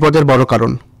বিপদের বড়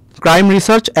কারণ। Crime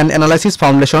research and analysis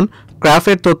foundation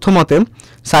ক্র্যাফের তথ্য মতে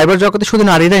সাইবার জগতে শুধু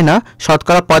নারীরাই না,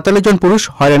 শতকরা 45 জন পুরুষ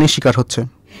হয়রানির শিকার হচ্ছে।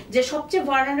 যে সবচেয়ে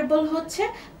ভালনারেবল হচ্ছে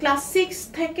ক্লাস 6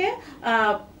 থেকে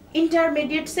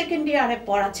ইন্টারমিডিয়েট সেকেন্ড ইয়ারে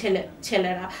পড়া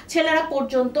ছেলেরা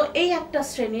পর্যন্ত এই একটা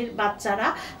শ্রেণীর বাচ্চারা,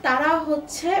 তারা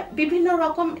হচ্ছে বিভিন্ন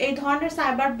রকম এই ধরনের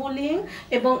সাইবার বুলিং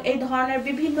এবং এই ধরনের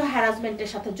বিভিন্ন হ্যারাসমেন্টের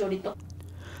সাথে জড়িত।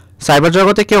 সাইবার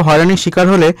জগতে কেউ হয়রানির শিকার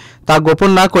হলে তা গোপন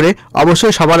না করে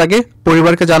অবশ্যই সবার আগে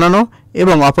পরিবারকে জানানো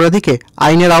এবং অপরাধীকে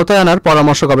আইনের আওতায় আনার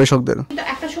পরামর্শ গবেষকদের। কিন্তু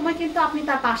একটা সময় কিন্তু আপনি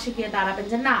তার পাশে গিয়ে দাঁড়াবেন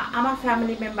যে না, আমার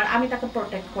ফ্যামিলি মেম্বার, আমি তাকে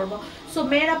প্রোটেক্ট করব। সো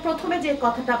মেয়েরা প্রথমে যে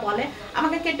কথাটা বলে,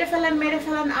 আমাকে কেটে ফেলেন, মেরে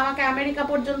ফেলেন, আমাকে আমেরিকা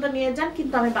পর্যন্ত নিয়ে যান,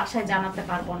 কিন্তু আমি বাসায় জানাতে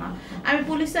পারবো না, আমি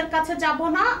পুলিশের কাছে যাব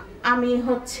না, আমি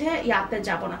হচ্ছে ইয়াতে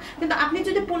যাব না। কিন্তু আপনি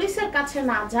যদি পুলিশের কাছে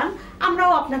না যান,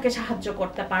 আমরাও আপনাকে সাহায্য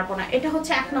করতে পারবো না। এটা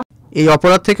হচ্ছে এক নম্বর। এই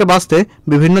অপরাধ থেকে বাঁচতে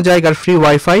বিভিন্ন জায়গার ফ্রি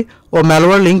ওয়াইফাই ও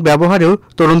ম্যালওয়্যার লিঙ্ক ব্যবহারেও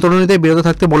তরুণ তরুণীদের বিরত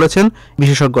থাকতে বলেছেন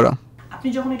বিশেষজ্ঞরা। আপনি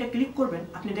যখন এটা ক্লিক করবেন,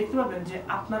 আপনি দেখতে পাবেন যে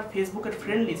আপনার ফেসবুকের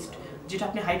ফ্রেন্ড লিস্ট যেটা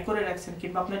আপনি হাইড করে রাখছেন,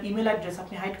 কিংবা আপনার ইমেল অ্যাড্রেস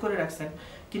আপনি হাইড করে রাখছেন,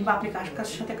 কিংবা আপনি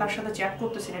কার সাথে চ্যাট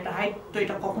করতেছেন, এটা হাইড তো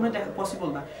এটা কখনোই দেখা পসিবল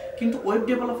না। কিন্তু ওয়েব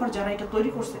ডেভেলপার যারা এটা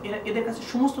তৈরি করছে, এদের কাছে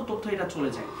সমস্ত তথ্য এটা চলে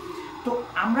যায়। তো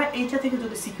আমরা এইটা থেকে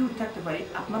যদি সিকিউর থাকতে পারি,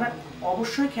 আপনারা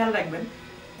অবশ্যই খেয়াল রাখবেন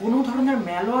কোনো ধরনের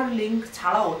ম্যালওয়্যার লিঙ্ক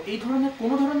ছাড়াও এই ধরনের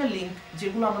কোনো ধরনের লিঙ্ক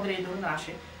যেগুলো আমাদের এই ধরনের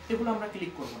আসে, এগুলো আমরা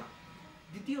ক্লিক করব না।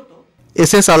 দ্বিতীয়ত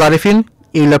SS আল আরিফিন,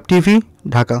 ULAB TV,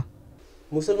 ঢাকা।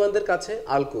 মুসলমানদের কাছে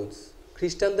আল কুদস,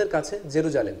 খ্রিস্টানদের কাছে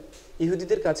জেরুজালেম,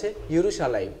 ইহুদিদের কাছে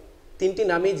ইয়েরুশালাইম। তিনটি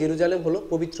নামেই জেরুজালেম হলো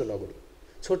পবিত্র নগরী।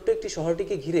 ছোট্ট একটি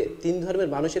শহরটিকে ঘিরে 3 ধর্মের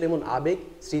মানুষের এমন আবেগ,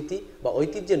 স্মৃতি বা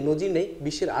ঐতিহ্যের নজির নেই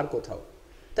বিশ্বের আর কোথাও।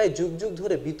 তাই যুগ যুগ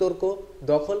ধরে বিতর্ক,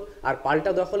 দখল আর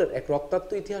পাল্টা দখলের এক রক্তাক্ত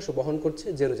ইতিহাসও বহন করছে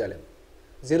জেরুজালেম।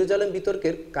 জেরুজালেম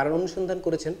বিতর্কের কারণ অনুসন্ধান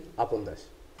করেছেন আপন Das.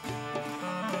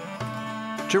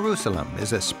 Jerusalem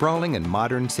is a sprawling and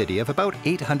modern city of about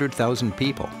 800,000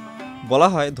 people. বলা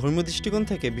হয় ধর্মীয় দৃষ্টিকোণ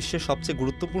থেকে বিশ্বের সবচেয়ে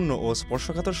গুরুত্বপূর্ণ ও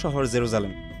স্পর্শকাতর শহর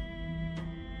জেরুজালেম।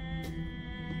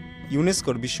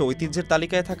 ইউনেস্কোর বিশ্ব ঐতিহ্যের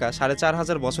তালিকায় থাকা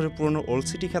 4500 বছরের পুরনো ওল্ড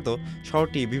সিটি খ্যাত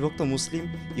শহরটি বিভক্ত মুসলিম,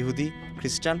 ইহুদি,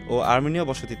 খ্রিস্টান ও আর্মেনীয়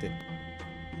বসতিতে।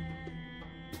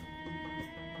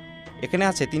 এখানে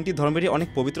আছে 3টি ধর্মেরই অনেক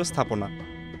পবিত্র স্থাপনা।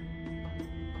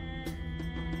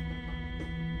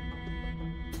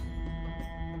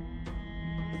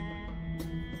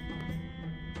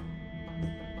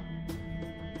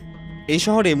 এই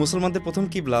শহরে মুসলমানদের প্রথম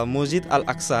কিবলা মসজিদ আল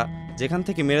আকসা, যেখান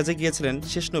থেকে মেরাজে গিয়েছিলেন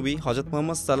শেষ নবী হযরত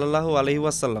মুহাম্মদ সাল্লাল্লাহু আলাইহি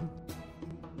ওয়াসাল্লাম।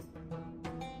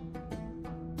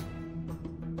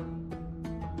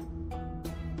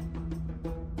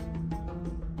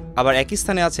 আবার একই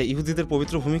স্থানে আছে ইহুদিদের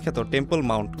পবিত্র ভূমিখ্যাত টেম্পল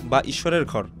মাউন্ট বা ঈশ্বরের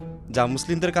ঘর, যা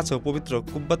মুসলিমদের কাছেও পবিত্র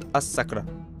কুব্বাত আস সাকরা।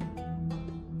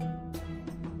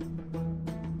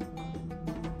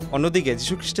 অন্যদিকে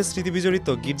যীশুখ্রিস্টের স্মৃতি বিজড়িত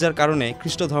গির্জার কারণে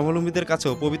খ্রিস্ট ধর্মাবলম্বীদের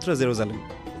কাছেও পবিত্র জেরুজালেম।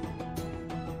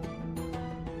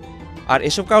 আর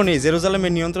এসব কারণেই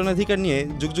জেরুজালেমের নিয়ন্ত্রণাধিকার নিয়ে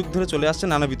যুগ যুগ ধরে চলে আসছে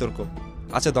নানা বিতর্ক।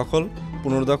 আছে দখল,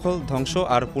 পুনর্দখল, ধ্বংস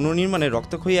আর পুনর্নির্মাণের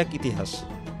রক্তক্ষয়ী এক ইতিহাস।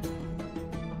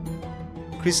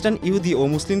 খ্রিস্টান, ইহুদি ও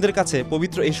মুসলিমদের কাছে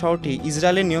পবিত্র এই শহরটি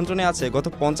ইসরায়েলের নিয়ন্ত্রণে আছে গত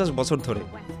 50 বছর ধরে।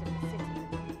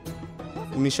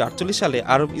 1948 সালে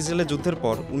আরব ইসরায়েলের যুদ্ধের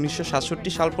পর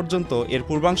 1967 সাল পর্যন্ত এর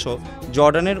পূর্বাংশ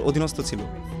জর্ডানের অধীনস্থ ছিল।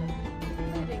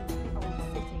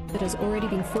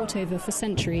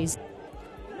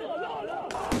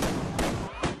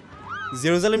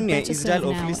 জেরুজালেম নিয়ে ইসরায়েল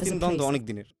ও ফিলিস্তিন দ্বন্দ্ব অনেক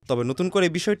দিনের। তবে নতুন করে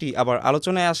বিষয়টি আবার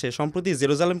আলোচনায় আসে সম্প্রতি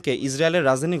জেরুজালেমকে ইসরায়েলের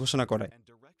রাজধানী ঘোষণা করায়।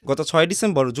 গত 6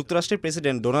 ডিসেম্বর যুক্তরাষ্ট্রের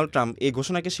প্রেসিডেন্ট ডোনাল্ড ট্রাম্প এই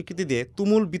ঘোষণাকে স্বীকৃতি দিয়ে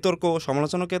তুমুল বিতর্ক ও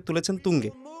সমালোচনাকে তুলেছেন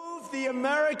তুঙ্গে। The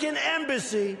American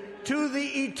embassy to the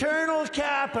eternal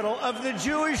capital of the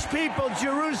Jewish people,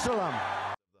 Jerusalem.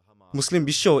 মুসলিম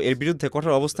বিশ্ব এর বিরুদ্ধে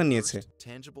কঠোর অবস্থান নিয়েছে।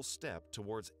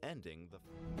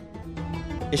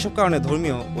 এসব কারণে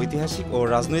ধর্মীয়, ঐতিহাসিক ও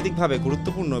রাজনৈতিকভাবে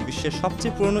গুরুত্বপূর্ণ বিশ্বের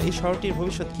সবচেয়ে পুরনো এই শহরটির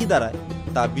ভবিষ্যৎ কী দাঁড়ায়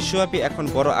তা বিশ্বব্যাপী এখন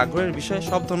বড় আগ্রহের বিষয়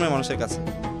সব ধর্মের মানুষের কাছে।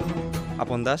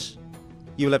 আপন দাস,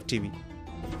 ULAB TV।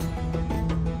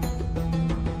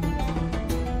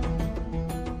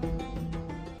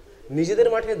 নিজেদের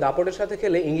মাঠে দাপটের সাথে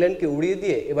খেলে ইংল্যান্ডকে উড়িয়ে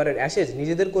দিয়ে এবারের অ্যাশেজ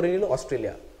নিজেদের করে নিল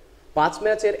অস্ট্রেলিয়া। 5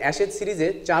 ম্যাচের অ্যাশেজ সিরিজে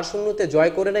 4-0-তে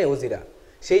জয় করে নেয় অজিরা।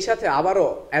 সেই সাথে আবারও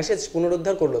অ্যাশেজ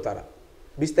পুনরুদ্ধার করল তারা।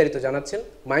 বিস্তারিত জানাচ্ছেন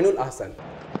মাইনুল আহসান।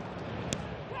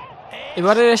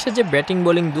 এবারের অ্যাশেজে ব্যাটিং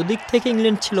বোলিং দুদিক থেকে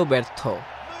ইংল্যান্ড ছিল ব্যর্থ।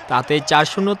 তাতে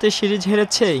 4-0-তে সিরিজ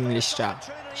হেরেছে ইংলিশরা।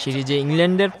 সিরিজে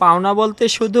ইংল্যান্ডের পাওনা বলতে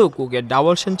শুধু কুকের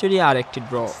ডাবল সেঞ্চুরি আর একটি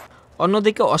ড্র।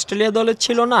 অন্যদিকে অস্ট্রেলিয়া দলের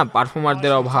ছিল না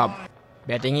পারফর্মারদের অভাব।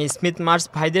 ব্যাটিংয়ে স্মিথ, মার্স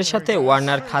ভাইদের সাথে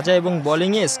ওয়ার্নার, খাজা এবং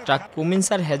বোলিংয়ে স্ট্রাক, কুমিন্স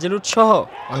আর হ্যাজেলউড সহ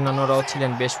অন্যান্যরাও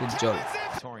ছিলেন বেশ উজ্জ্বল।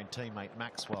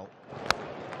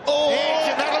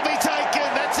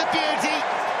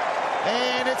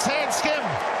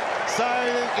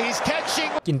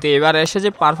 কিন্তু এবার এসে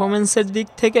যে পারফরমেন্সের দিক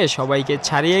থেকে সবাইকে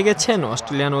ছাড়িয়ে গেছেন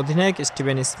অস্ট্রেলিয়ান অধিনায়ক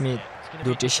স্টিভেন স্মিথ।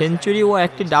 2টি সেঞ্চুরি ও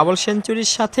একটি ডাবল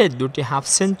সেঞ্চুরির সাথে 2টি হাফ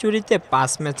সেঞ্চুরিতে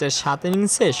 5 ম্যাচের 7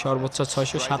 ইনিংসে সর্বোচ্চ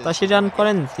 687 রান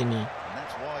করেন তিনি।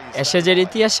 অ্যাশেজের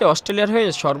ইতিহাসে অস্ট্রেলিয়ার হয়ে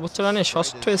সর্বোচ্চ রানে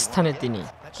 6ষ্ঠ স্থানে তিনি।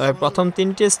 তবে প্রথম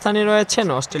 3টি স্থানে রয়েছেন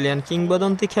অস্ট্রেলিয়ান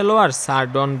কিংবদন্তি খেলোয়াড় স্যার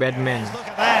ডন ব্র্যাডম্যান।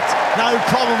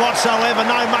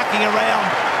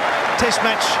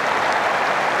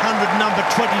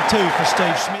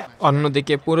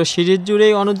 অন্যদিকে পুরো সিরিজ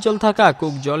জুড়েই অনুজ্জ্বল থাকা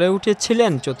কুক জ্বলে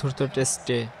উঠেছিলেন চতুর্থ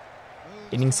টেস্টে।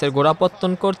 ইনিংসের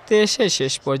গোড়াপত্তন করতে এসে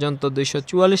শেষ পর্যন্ত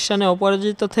 244 রানে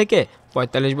অপরাজিত থেকে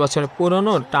 45 বছর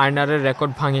পুরনো টার্নারের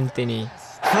রেকর্ড ভাঙেন তিনি।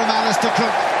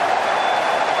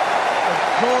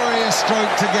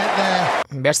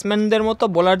 ব্যাটসম্যানদের মতো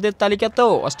বোলারদের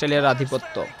তালিকাতেও অস্ট্রেলিয়ার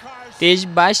আধিপত্য। 23,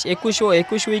 22, 21 ও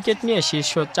 21 উইকেট নিয়ে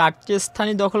শীর্ষ 4টি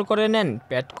স্থানই দখল করে নেন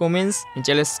প্যাট কুমিন্স,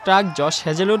 মিচেল স্টার্ক, জশ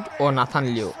হ্যাজেলউড ও নাথান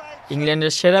লিও।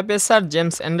 ইংল্যান্ডের সেরা পেসার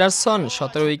জেমস অ্যান্ডারসন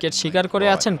 17 উইকেট শিকার করে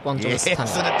আছেন 5ম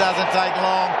স্থানে।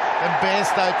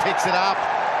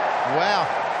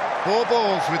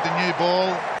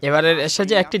 এবারের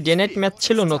অ্যাশেজে একটি ডে-নাইট ম্যাচ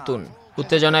ছিল নতুন।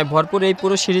 উত্তেজনায় ভরপুর এই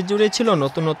পুরো সিরিজ জুড়ে ছিল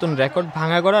নতুন নতুন রেকর্ড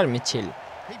ভাঙা গড়ার মিছিল।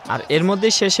 আর এর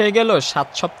মধ্যেই শেষ হয়ে গেল 7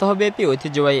 সপ্তাহব্যাপী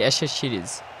ঐতিহ্যবাহী Ashes series.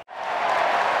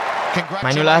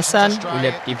 Mainul Ahsan,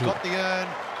 ULAB TV।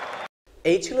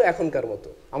 এই ছিল এখনকার মতো।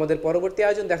 আমাদের পরবর্তী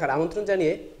আয়োজন দেখার আমন্ত্রণ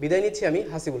জানিয়ে বিদায় নিচ্ছি আমি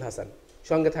হাসিবুল হাসান।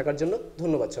 সঙ্গে থাকার জন্য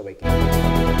ধন্যবাদ সবাইকে।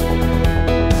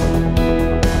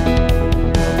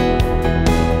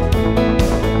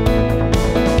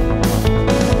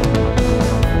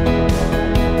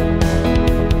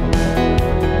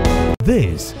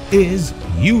 This is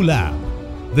ULAB,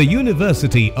 the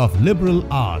University of Liberal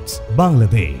Arts,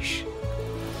 Bangladesh.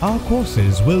 Our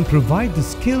courses will provide the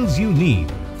skills you need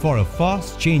for a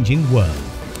fast-changing world.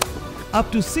 Up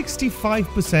to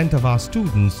 65% of our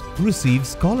students receive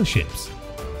scholarships.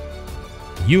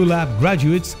 ULAB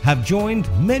graduates have joined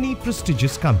many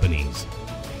prestigious companies.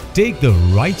 Take the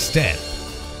right step.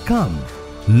 Come,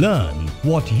 learn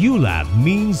what ULAB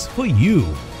means for you.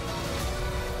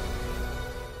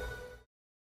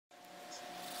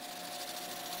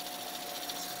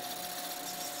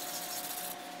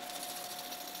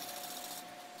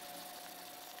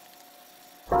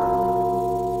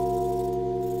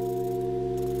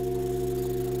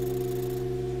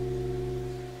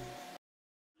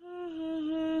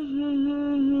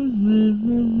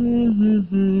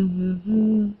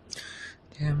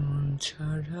 কেমন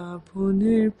ছাড়া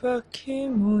বনের পাখি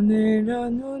মনের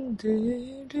আনন্দে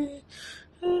রে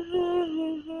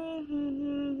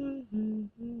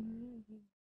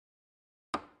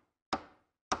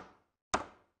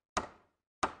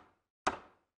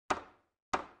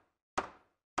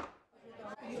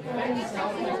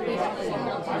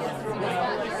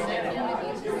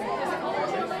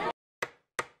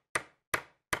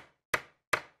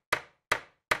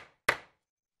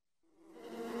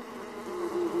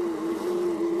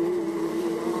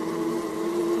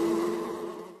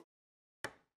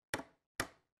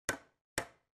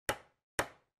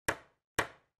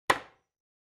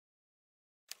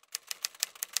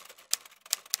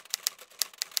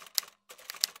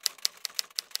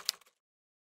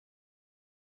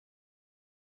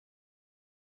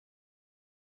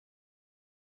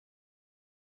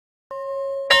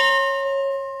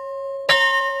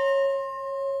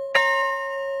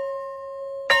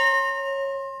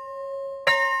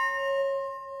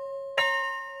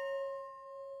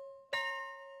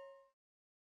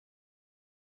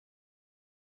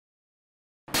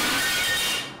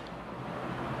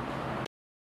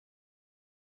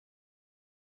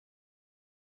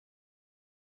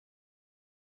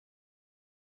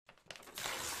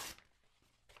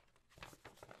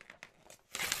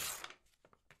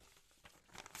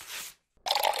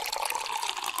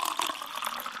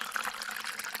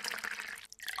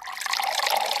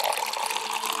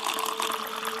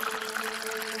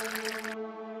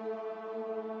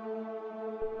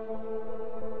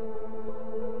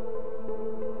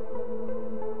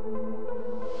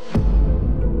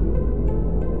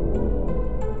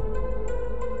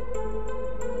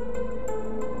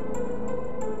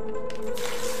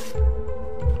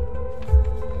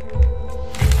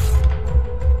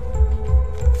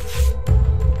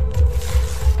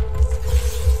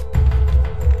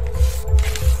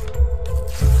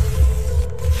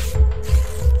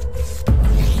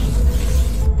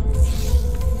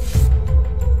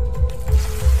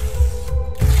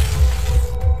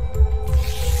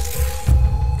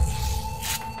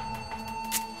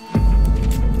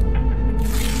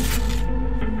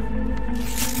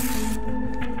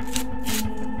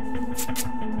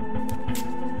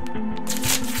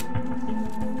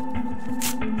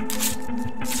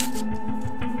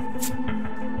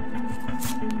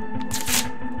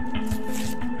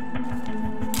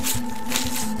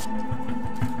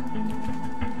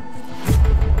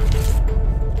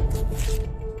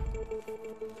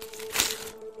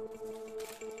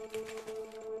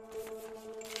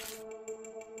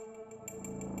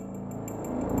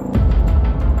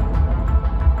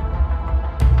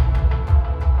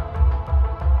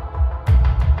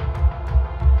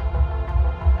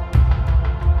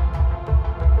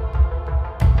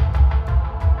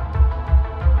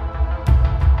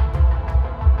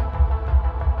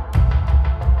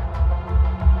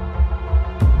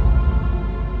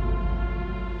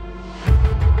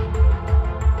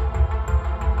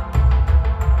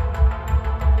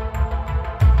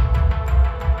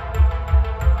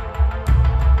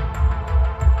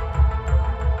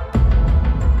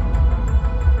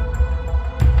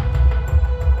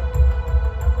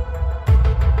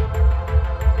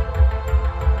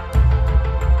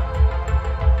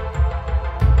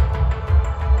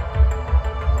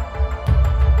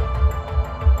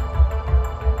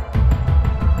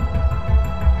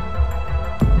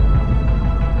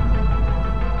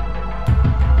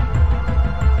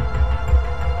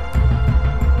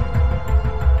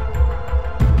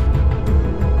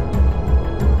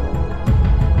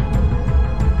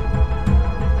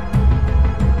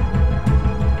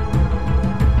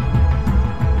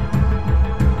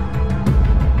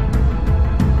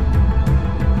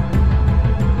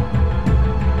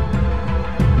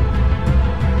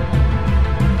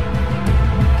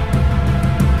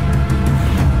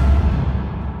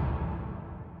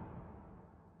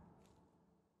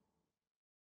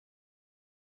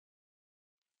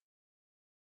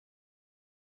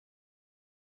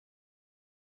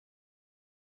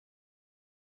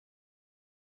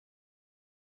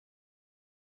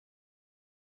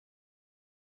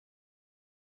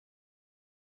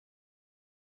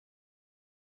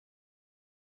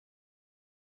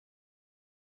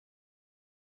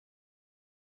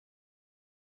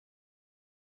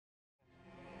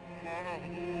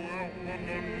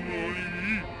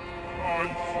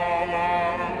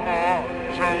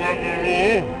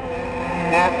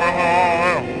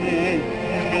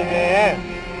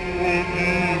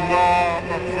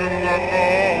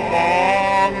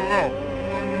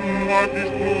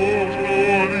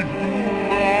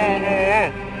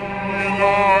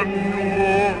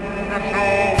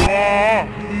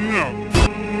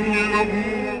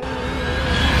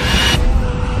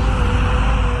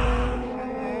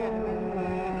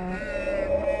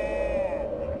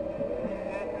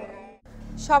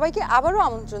সবাইকে আবারও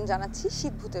আমন্ত্রণ জানাচ্ছি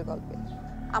শীত ভূতের গল্পে।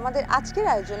 আমাদের আজকের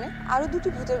আয়োজনে আরও দুটি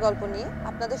ভূতের গল্প নিয়ে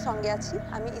আপনাদের সঙ্গে আছি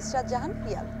আমি ইসরাত জাহান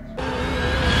পিয়াল।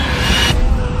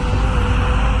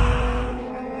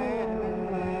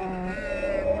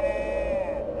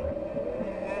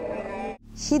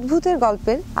 শীত ভূতের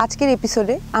গল্পের আজকের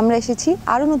এপিসোডে আমরা এসেছি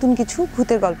আরও নতুন কিছু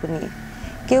ভূতের গল্প নিয়ে।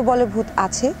 কেউ বলে ভূত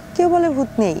আছে, কেউ বলে ভূত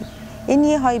নেই, এ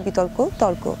নিয়ে হয় বিতর্ক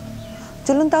তর্ক।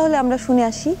 চলুন তাহলে আমরা শুনে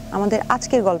আসি আমাদের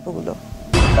আজকের গল্পগুলো।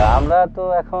 আমরা তো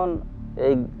এখন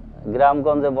এই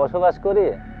গ্রামগঞ্জে বসবাস করি।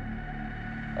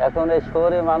 এখন এই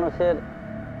শহরে মানুষের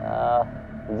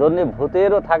জন্য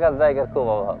ভূতেরও থাকার জায়গার খুব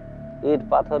অভাব। ইট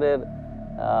পাথরের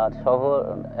শহর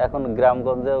এখন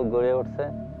গ্রামগঞ্জেও গড়ে উঠছে।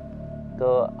 তো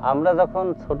আমরা যখন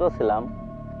ছোট ছিলাম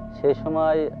সেই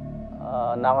সময়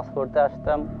নামাজ পড়তে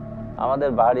আসতাম। আমাদের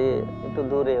বাড়ি একটু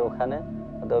দূরে, ওখানে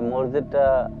তো মসজিদটা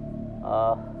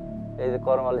এই যে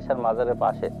করমালিশার মাজারের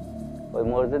পাশে। ওই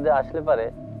মসজিদে আসলে পারে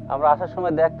আমরা আসার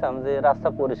সময় দেখতাম যে রাস্তা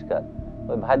পরিষ্কার।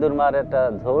 ওই ভাইদুর মার একটা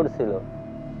ঝোড় ছিল,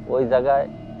 ওই জায়গায়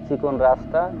চিকন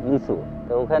রাস্তা নিচু।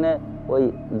 তো ওখানে ওই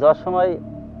যাওয়ার সময়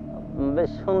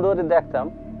বেশ সুন্দরই দেখতাম।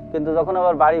 কিন্তু যখন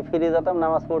আবার বাড়ি ফিরে যেতাম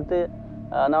নামাজ পড়তে,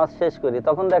 নামাজ শেষ করি,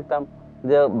 তখন দেখতাম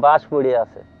যে বাঁশ পড়ে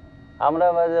আছে। আমরা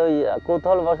ওই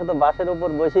কৌতূহলবশত বাঁশের উপর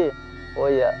বসে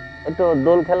ওই একটু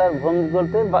দোল খেলার ভঙ্গি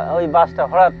করতে ওই বাঁশটা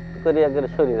হঠাৎ করে একবারে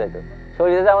সরিয়ে যেত।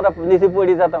 আমরা নিচে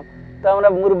পড়ে যেতাম। তো আমরা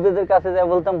মুরব্বীদের কাছে যা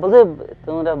বলতাম, বলছে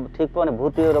তোমরা ঠিক মানে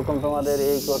ভূতি ওরকম তোমাদের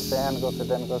এই করছে, হ্যান করছে,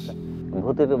 ত্যান করছে,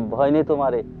 ভূতের ভয় নেই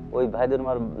তোমারে। ওই ভাইদের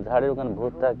মার ঝাড়ের ওখানে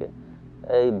ভূত থাকে,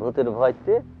 এই ভূতের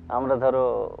ভয়তে আমরা ধরো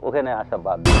ওখানে আসা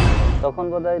বাদ। তখন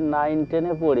বোধহয়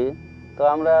 9-10-এ পড়ি। তো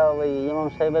আমরা ওই ইমাম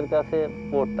সাহেবের কাছে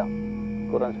পড়তাম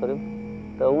কোরআন শরীফ।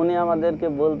 তো উনি আমাদেরকে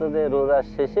বলতো যে রোজার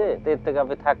শেষে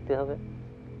ইতিকাফে থাকতে হবে।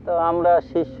 তো আমরা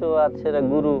শিষ্য আর সেটা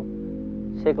গুরু,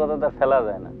 সে কথাটা ফেলা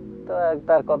যায় না। তো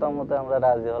তার কথা মতো আমরা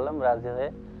রাজি হলাম, রাজি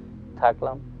হয়ে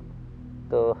থাকলাম।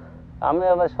 তো আমি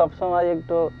আবার সবসময়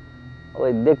একটু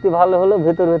ওই দেখতে ভালো হলেও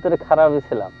ভেতরে খারাপই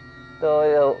ছিলাম। তো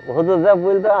হুজুর যা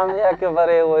বলতো আমি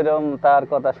একেবারে ওইরকম তার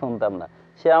কথা শুনতাম না।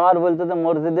 সে আমার বলতো যে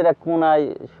মসজিদের এক কোনায়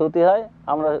শুতে হয়,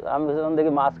 আমি যখন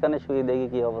দেখি মাঝখানে শুয়ে দেখি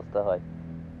কি অবস্থা হয়।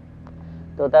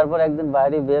 তো তারপর একদিন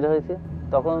বাইরে বের হয়েছে,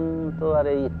 তখন তো আর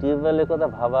এই টিউবওয়েলের কথা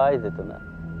ভাবাই যেত না।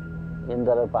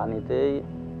 ইন্দারার পানিতেই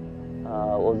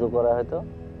ওযু করা হতো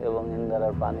এবং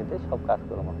ইন্দারার পানিতে সব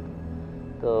কাজকর্ম হতো।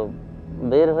 তো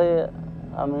বের হয়ে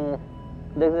আমি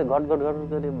দেখছি ঘট ঘট ঘট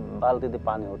করে বালতিতে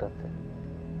পানি ওঠাচ্ছে।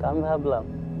 তা আমি ভাবলাম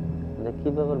যে কি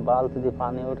ব্যাপার, বালতিতে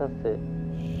পানি ওঠাচ্ছে,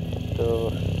 তো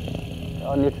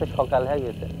নিশ্চয় সকাল হয়ে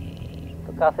গেছে। তো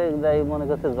কাছে যাই, মনে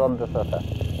করছে জর্দা চাচা।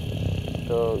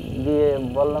 তো গিয়ে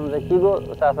বললাম যে কি গো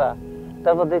চাচা।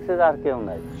 তারপর দেখছি যে আর কেউ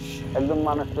নাই, একদম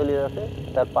মানুষ চলে যাচ্ছে,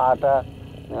 তার পাটা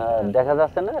দেখা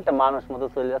যাচ্ছে না, একটা মানুষ মতো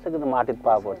চলে যাচ্ছে, কিন্তু মাটির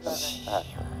পা পড়ছে না। হ্যাঁ,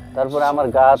 তারপরে আমার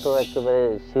গা তো একেবারে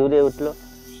শিউরে উঠলো।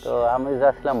 তো আমি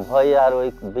যাচ্ছিলাম ভয়ে, আর ওই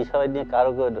বিষয় নিয়ে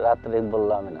কারোকে রাত্রে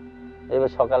বললাম না।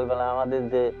 এবার সকালবেলা আমাদের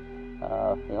যে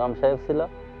ইমাম সাহেব ছিল,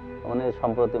 উনি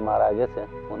সম্প্রতি মারা গেছে,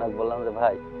 ওনাকে বললাম যে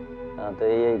ভাই তো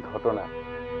এই ঘটনা,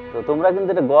 তো তোমরা কিন্তু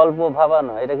এটা গল্প ভাবা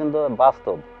না, এটা কিন্তু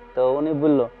বাস্তব। তো উনি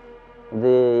বললো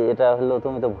যে এটা হলো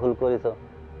তুমি তো ভুল করেছো,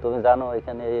 তুমি জানো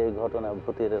এখানে এই ঘটনা,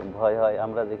 ভূতের ভয় হয়।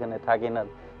 আমরা যেখানে থাকি না,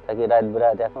 থাকি রাত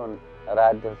বিরাত, এখন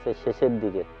রাত হচ্ছে শেষের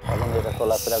দিকে, এখন এটা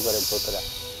চলাফেরা করে ভূতরা।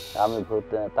 আমি ভূত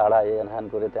তাড়াই, হ্যান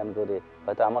করে ত্যান করে,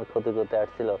 হয়তো আমার ক্ষতি করতে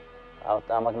আসছিল,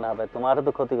 আমাকে না পাই তোমারও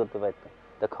তো ক্ষতি করতে পারতো।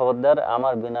 তো খবরদার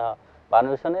আমার বিনা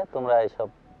পারমিশনে তোমরা এইসব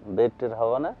বেড টেড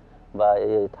হবো না বা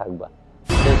এই থাকবা।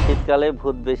 শীতকালে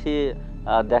ভূত বেশি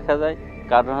দেখা যায়,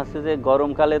 কারণ হচ্ছে যে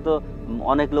গরমকালে তো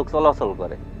অনেক লোক চলাচল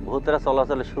করে, ভূতরা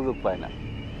চলাচলের সুযোগ পায় না।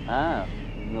 হ্যাঁ,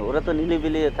 ওরা তো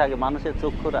নিলিবিলি থাকে, মানুষের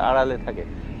চক্ষুর আড়ালে থাকে।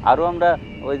 আরও আমরা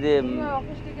ওই যে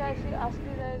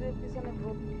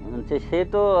সে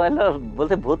তো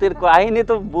বলতে ভূতের কাহিনী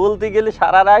তো বলতে গেলে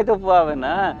সারা রায় তো পাবে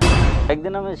না।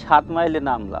 একদিন আমি 7 মাইলে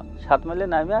নামলাম, 7 মাইলে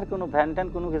নামে আর কোনো ভ্যান ট্যান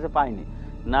কোনো কিছু পাইনি,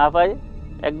 না পাই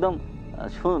একদম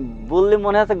বললে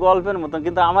মনে হচ্ছে গল্পের মতন,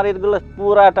 কিন্তু আমার এগুলো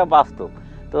পুরাটা বাস্তব।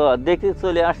 তো দেখে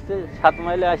চলে আসছে, 7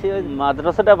 মাইলে আসি, ওই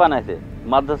মাদ্রাসাটা বানাইছে,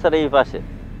 মাদ্রাসার এই পাশে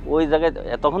ওই জায়গায়।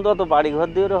 তখন তো অত বাড়ি ঘর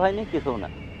দিয়েও হয়নি, কিছু না,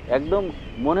 একদম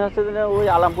মনে হচ্ছে যে ওই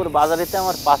আলামপুর বাজারেতে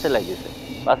আমার পাশে লাগিয়েছে।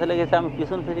 পাশে লেগেছে, আমি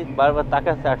পিছন ফিরি, বারবার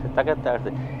তাকাতে আসছে।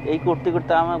 এই করতে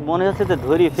করতে আমার মনে হচ্ছে যে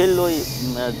ধরিয়ে ফেললো ওই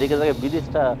যে জায়গায়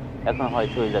ব্রিজটা এখন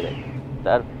হয়েছে ওই জায়গায়।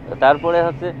 তারপরে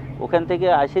হচ্ছে ওখান থেকে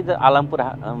আসি যে আলামপুর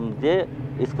যে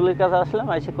স্কুলের কাছে আসলাম,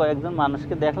 এসে কয়েকজন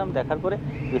মানুষকে দেখলাম, দেখার পরে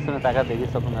পিছনে টাকা দেখি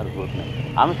তখন আর ভূত নেই।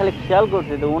 আমি খালি খেয়াল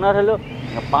করছি যে ওনার হলো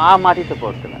পা মাটিতে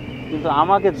পড়ছে না, কিন্তু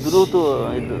আমাকে দ্রুত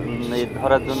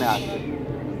ধরার জন্য আসছে।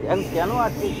 এখন কেন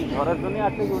আসছে, কি ধরার জন্য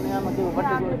আসছে, উনি আমাকে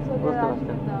ওভারটেক করতে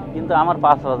পারছেন, কিন্তু আমার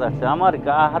পাশ আসছে, আমার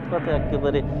গা হাত পাতে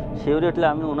একেবারে শিউরে উঠলে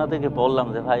আমি ওনাদেরকে বললাম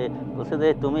যে ভাই, বলছে যে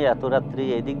তুমি এত রাত্রি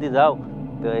এই দিক দিয়ে যাও,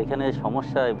 তো এখানে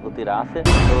সমস্যা ভূতিরা আছে।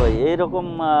 তো এইরকম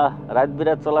রাত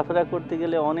বিরাত চলাফেরা করতে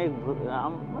গেলে অনেক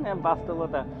মানে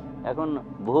বাস্তবতা। এখন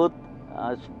ভূত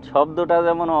শব্দটা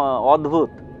যেমন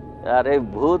অদ্ভুত, আর এই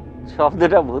ভূত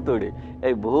শব্দটা ভুতুড়ি,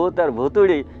 এই ভূত আর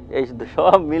ভুতুড়ি এই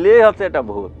সব মিলিয়ে হচ্ছে এটা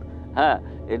ভূত। হ্যাঁ,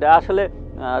 এটা আসলে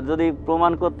যদি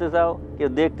প্রমাণ করতে চাও, কেউ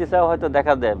দেখতে চাও, হয়তো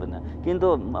দেখা যাবে না, কিন্তু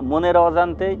মনের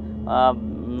অজান্তেই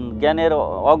জ্ঞানের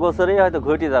অগোচরেই হয়তো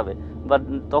ঘটে যাবে, বা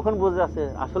তখন বোঝা যাচ্ছে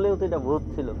আসলেও তো এটা ভূত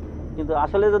ছিল। কিন্তু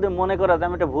আসলে যদি মনে করা যায়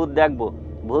আমি একটা ভূত দেখবো,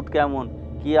 ভূত কেমন,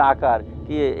 কি আকার,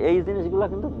 কি এই জিনিসগুলো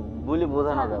কিন্তু বলে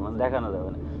বোঝানো যাবে না, দেখানো যাবে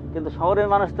না। কিন্তু শহরের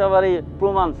মানুষ তো আবার এই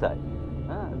প্রমাণ চায়,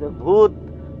 হ্যাঁ, যে ভূত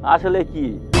আসলে কি।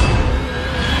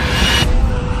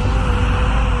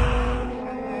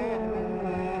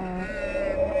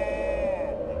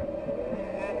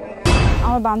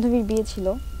 আমার বান্ধবীর বিয়ে ছিল,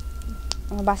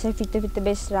 আমার বাসায় ফিরতে ফিরতে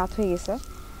বেশ রাত হয়ে গেছে।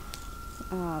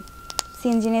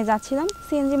 সিএনজি নিয়ে যাচ্ছিলাম,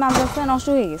 সিএনজি মাঝ রাস্তায় নষ্ট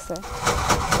হয়ে গেছে।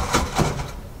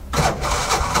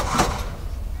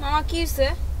 মামা কি হইছে?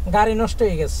 গাড়ি নষ্ট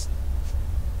হয়ে গেছে,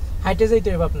 হাইটে যাইতে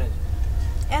হবে আপনার।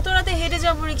 এত রাতে হেঁটে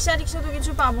যাবো, রিক্সা তো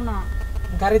কিছু পাবো না।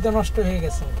 গাড়ি তো নষ্ট হয়ে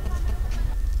গেছে।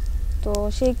 তো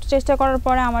সে একটু চেষ্টা করার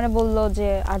পরে আমারে বললো যে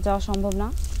আর যাওয়া সম্ভব না।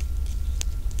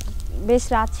 বেশ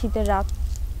রাত, শীতের রাত,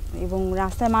 এবং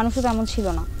রাস্তায় মানুষও তেমন ছিল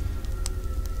না।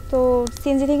 তো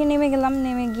সিএনজি থেকে নেমে গেলাম,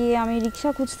 নেমে গিয়ে আমি রিক্সা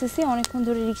খুঁজতেছি, অনেকক্ষণ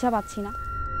ধরে রিক্সা পাচ্ছি না।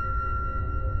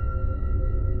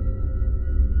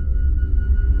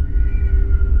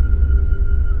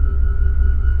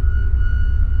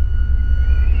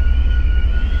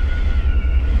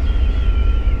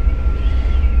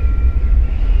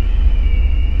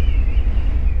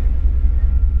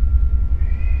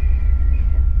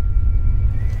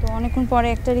 তো অনেকক্ষণ পরে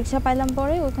একটা রিক্সা পাইলাম,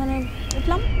 পরে ওখানে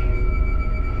উঠলাম।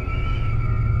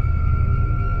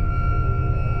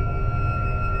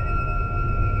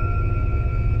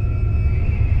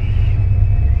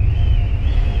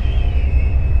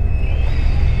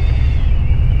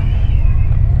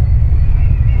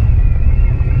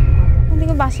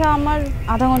 বাসা আমার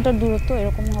আধা ঘন্টার দূরত্ব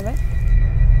এরকম হবে।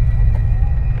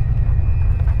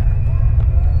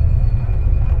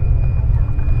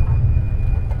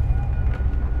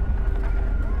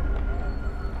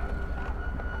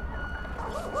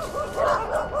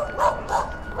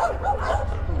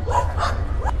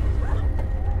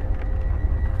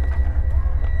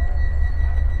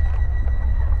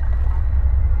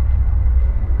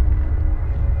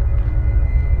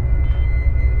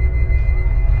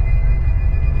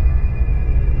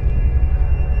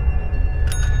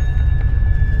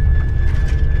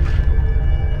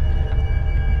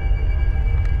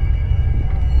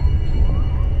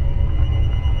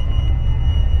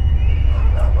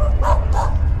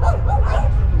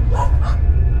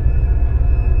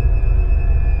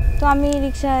 তো আমি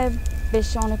রিক্সায় বেশ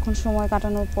অনেকক্ষণ সময়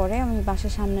কাটানোর পরে আমি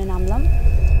বাসার সামনে নামলাম।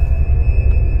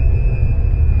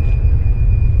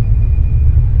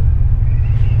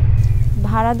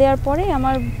 ভাড়া দেওয়ার পরে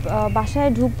আমার বাসায়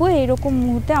ঢুকবো এইরকম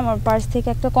মুহূর্তে আমার পার্স থেকে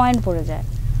একটা কয়েন পড়ে যায়।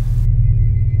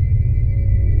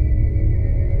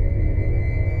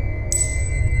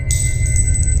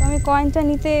 তো আমি কয়েনটা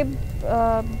নিতে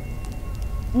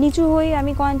নিচু হই,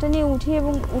 আমি কয়েনটা নিয়ে উঠি,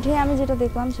 এবং উঠে আমি যেটা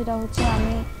দেখলাম সেটা হচ্ছে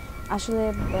আমি আসলে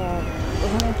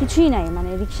ওখানে কিছুই নাই, মানে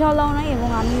রিক্সাওয়ালাও নাই, এবং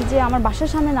আমি যে আমার বাসার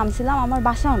সামনে নামছিলাম আমার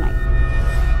বাসাও নাই।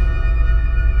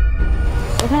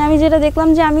 ওখানে আমি যেটা দেখলাম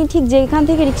যে আমি ঠিক যেখান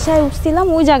থেকে রিক্সায় উঠছিলাম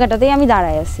ওই জায়গাটাতেই আমি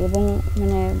দাঁড়ায় আছি, এবং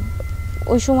মানে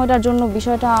ওই সময়টার জন্য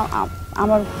বিষয়টা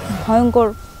আমার ভয়ঙ্কর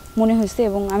মনে হয়েছে,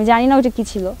 এবং আমি জানি না ওইটা কী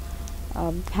ছিল,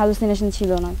 হ্যালুসিনেশন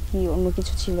ছিল না কি অন্য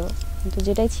কিছু ছিল, কিন্তু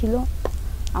যেটাই ছিল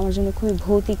আমার জন্য খুবই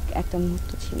ভৌতিক একটা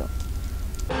মুহূর্ত ছিল।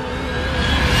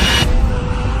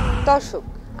 দর্শক,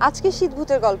 আজকে শীত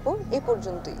ভূতের গল্প এ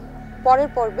পর্যন্তই। পরের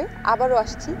পর্বে আবারও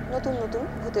আসছি নতুন নতুন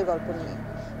ভূতের গল্প নিয়ে।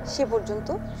 সে পর্যন্ত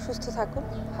সুস্থ থাকুন,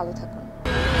 ভালো থাকুন।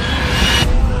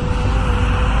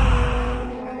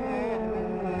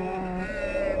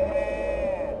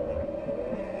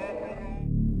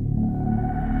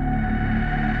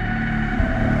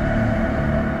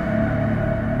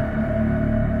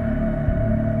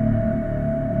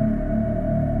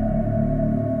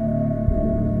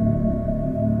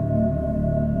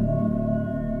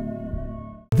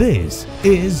 This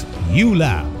is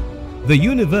ULAB, the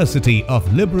University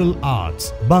of Liberal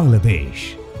Arts,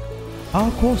 Bangladesh.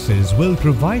 Our courses will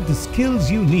provide the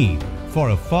skills you need for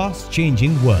a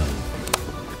fast-changing world.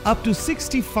 Up to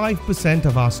 65%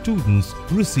 of our students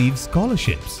receive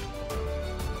scholarships.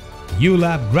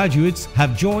 ULAB graduates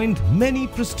have joined many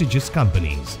prestigious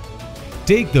companies.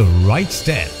 Take the right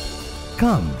step.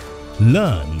 Come,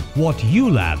 learn what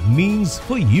ULAB means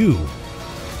for you.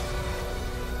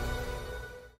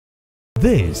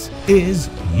 This is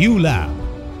ULAB,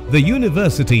 the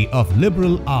University of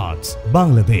Liberal Arts,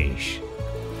 Bangladesh.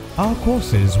 Our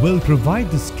courses will provide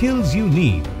the skills you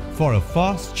need for a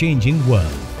fast-changing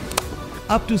world.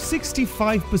 Up to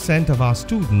 65% of our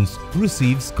students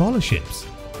receive scholarships.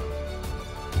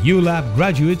 ULAB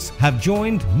graduates have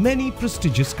joined many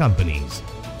prestigious companies.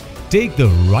 Take the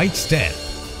right step.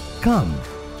 Come,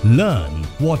 learn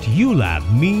what ULAB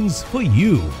means for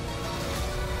you.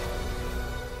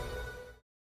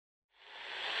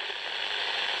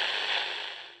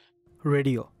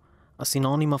 Radio, a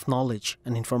synonym of knowledge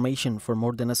and information for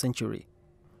more than a century.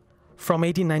 From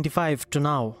 1895 to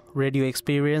now, radio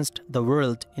experienced the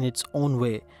world in its own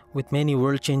way, with many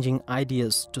world-changing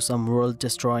ideas to some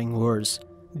world-destroying wars.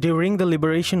 During the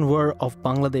Liberation War of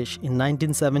Bangladesh in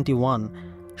 1971,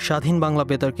 Shadhin Bangla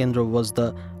Betar Kendra was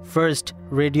the first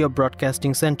radio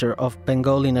broadcasting center of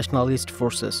Bengali nationalist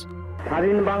forces.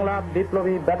 Shadhin Bangla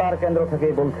Biplobi Betar Kendra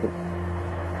theke bolchi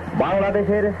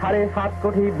বাংলাদেশের 7.5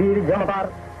 কোটি বীর জনতার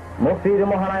মুক্তির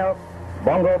মহানায়ক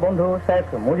বঙ্গবন্ধু শেখ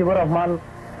মুজিবুর রহমান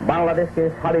বাংলাদেশকে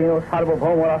স্বাধীন ও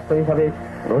সার্বভৌম রাষ্ট্র হিসেবে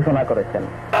ঘোষণা করেছেন।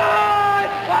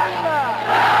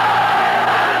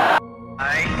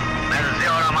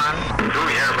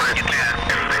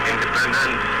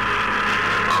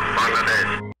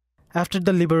 After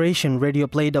the liberation, radio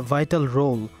played a vital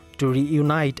role to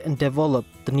reunite and develop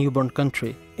the newborn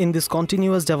country. In this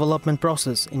continuous development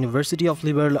process, University of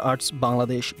Liberal Arts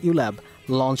Bangladesh ULAB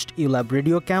launched ULAB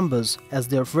Radio Campus as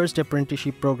their first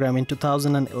apprenticeship program in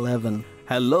 2011.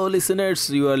 Hello listeners,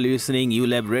 you are listening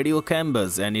ULAB Radio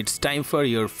Campus and it's time for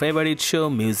your favorite show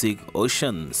Music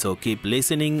Ocean. So keep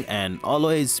listening and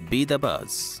always be the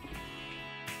buzz.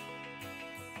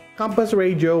 Campus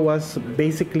Radio was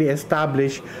basically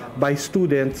established by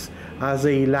students as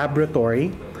a laboratory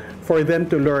for them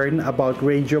to learn about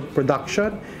radio production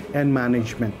and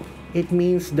management. It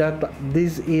means that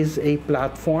this is a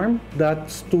platform that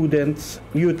students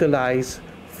utilize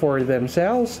for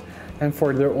themselves and for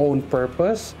their own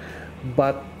purpose,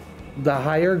 but the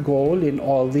higher goal in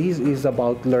all these is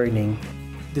about learning.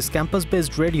 This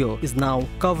campus-based radio is now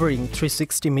covering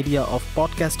 360 media of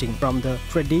podcasting, from the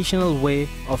traditional way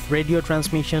of radio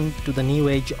transmission to the new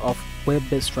age of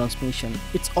web-based transmission.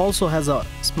 It also has a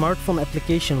smartphone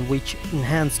application which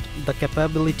enhanced the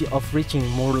capability of reaching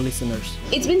more listeners.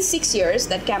 It's been 6 years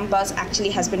that campus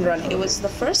actually has been running. It was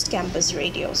the first campus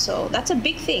radio, so that's a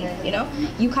big thing, you know.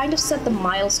 You kind of set the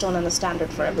milestone and the standard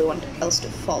for everyone else to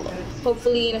follow.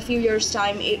 Hopefully in a few years'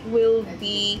 time it will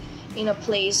be in a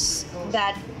place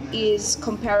that is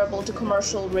comparable to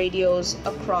commercial radios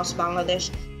across Bangladesh.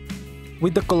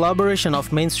 With the collaboration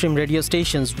of mainstream radio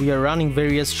stations, we are running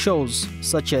various shows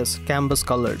such as Campus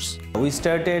Colors. We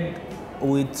started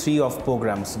with 3 of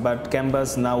programs, but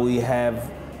Campus now we have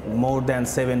more than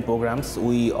 7 programs.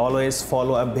 We always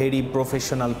follow a very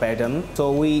professional pattern.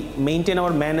 So we maintain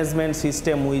our management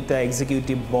system with the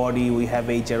executive body. We have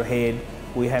HR head,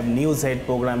 we have news head,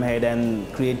 program head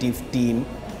and creative team.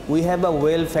 We have a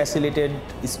well-facilitated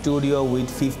studio with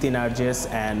 15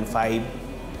 RJs and 5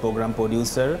 program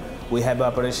producer. We have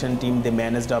operation team, they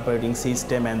manage the operating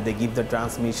system and they give the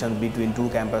transmission between 2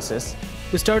 campuses.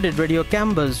 We started Radio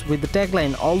Campus with the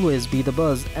tagline "Always be the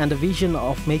buzz" and a vision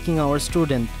of making our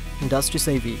student industry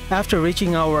savvy. After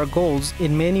reaching our goals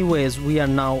in many ways, we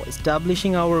are now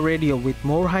establishing our radio with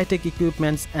more high-tech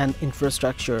equipments and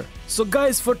infrastructure. So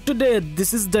guys, for today,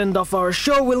 this is the end of our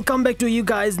show. We'll come back to you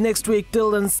guys next week. Till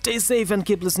then, stay safe and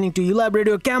keep listening to ULAB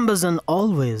Radio Campus and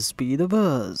always be the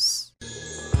buzz.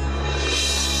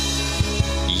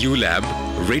 ULAB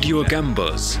Radio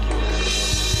Campus.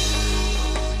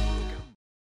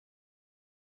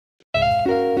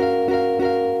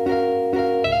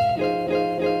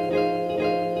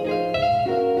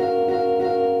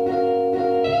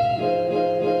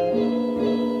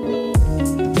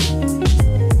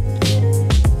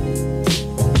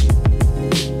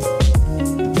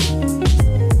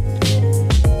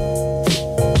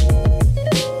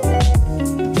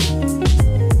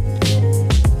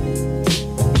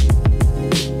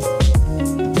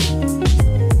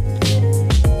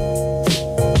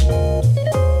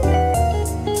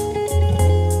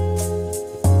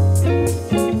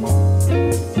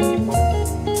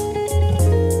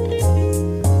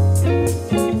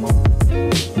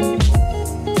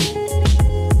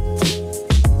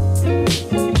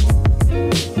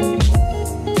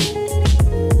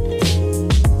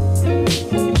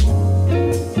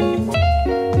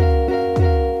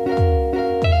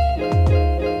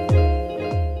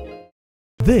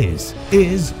 This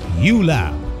is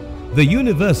ULAB, the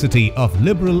University of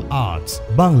Liberal Arts,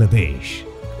 Bangladesh.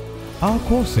 Our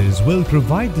courses will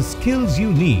provide the skills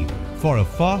you need for a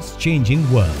fast-changing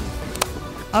world.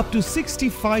 Up to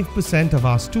 65% of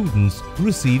our students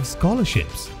receive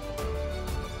scholarships.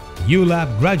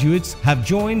 ULAB graduates have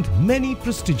joined many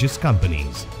prestigious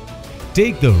companies.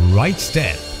 Take the right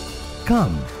step.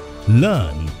 Come,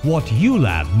 learn what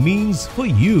ULAB means for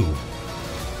you.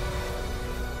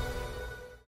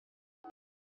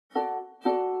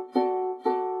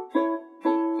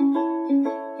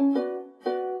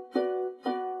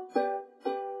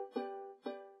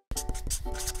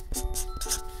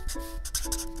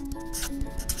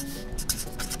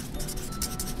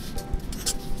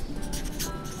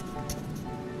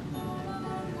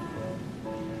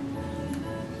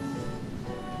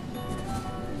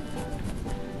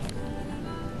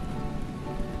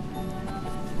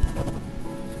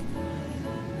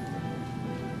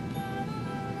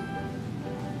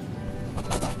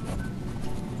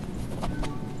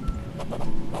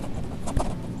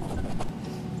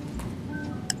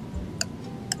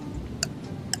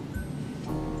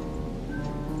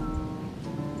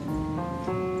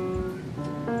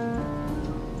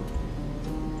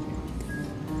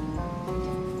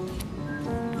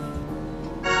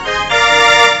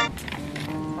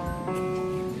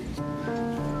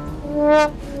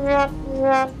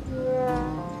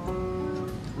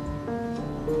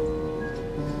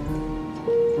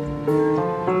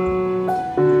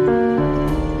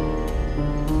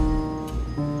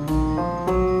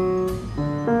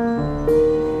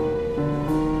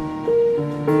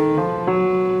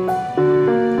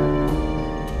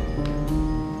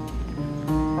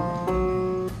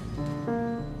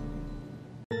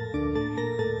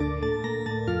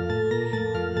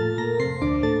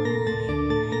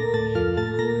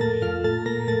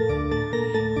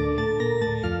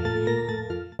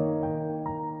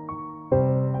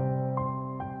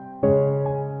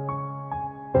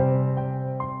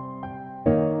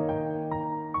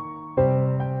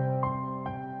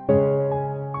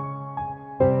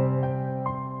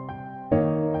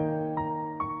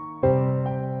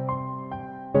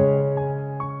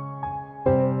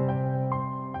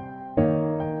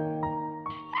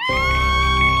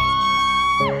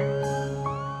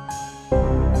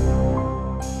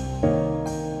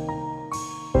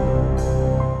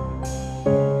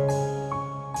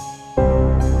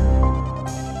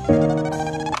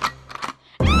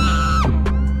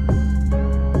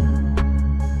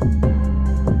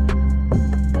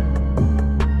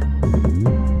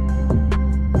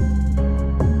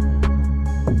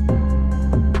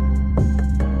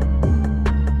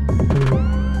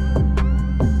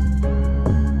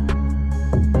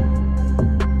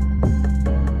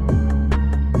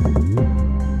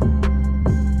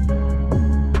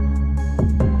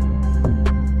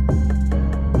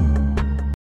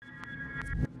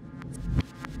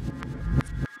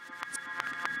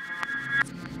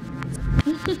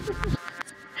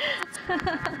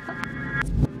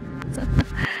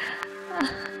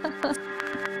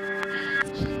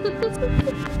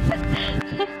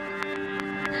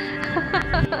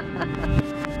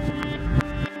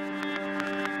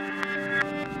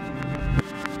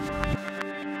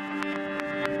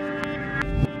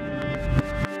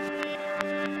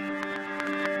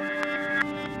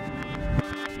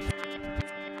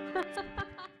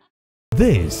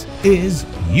 This is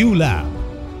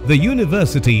ULAB, the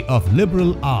University of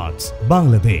Liberal Arts,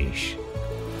 Bangladesh.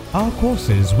 Our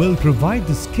courses will provide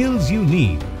the skills you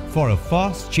need for a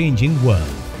fast-changing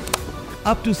world.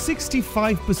 Up to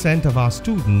 65% of our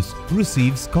students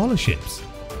receive scholarships.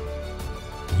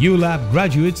 ULAB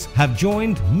graduates have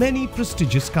joined many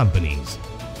prestigious companies.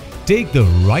 Take the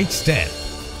right step.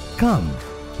 Come,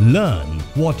 learn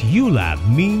what ULAB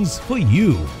means for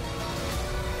you.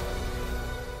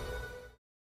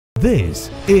 This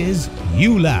is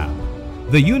ULAB,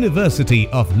 the University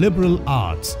of Liberal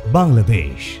Arts,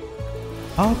 Bangladesh.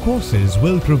 Our courses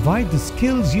will provide the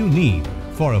skills you need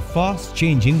for a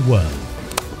fast-changing world.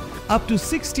 Up to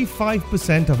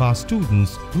 65% of our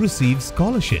students receive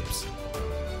scholarships.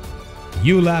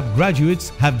 ULAB graduates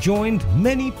have joined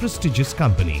many prestigious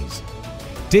companies.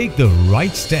 Take the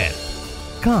right step.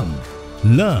 Come,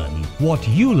 learn what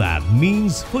ULAB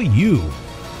means for you.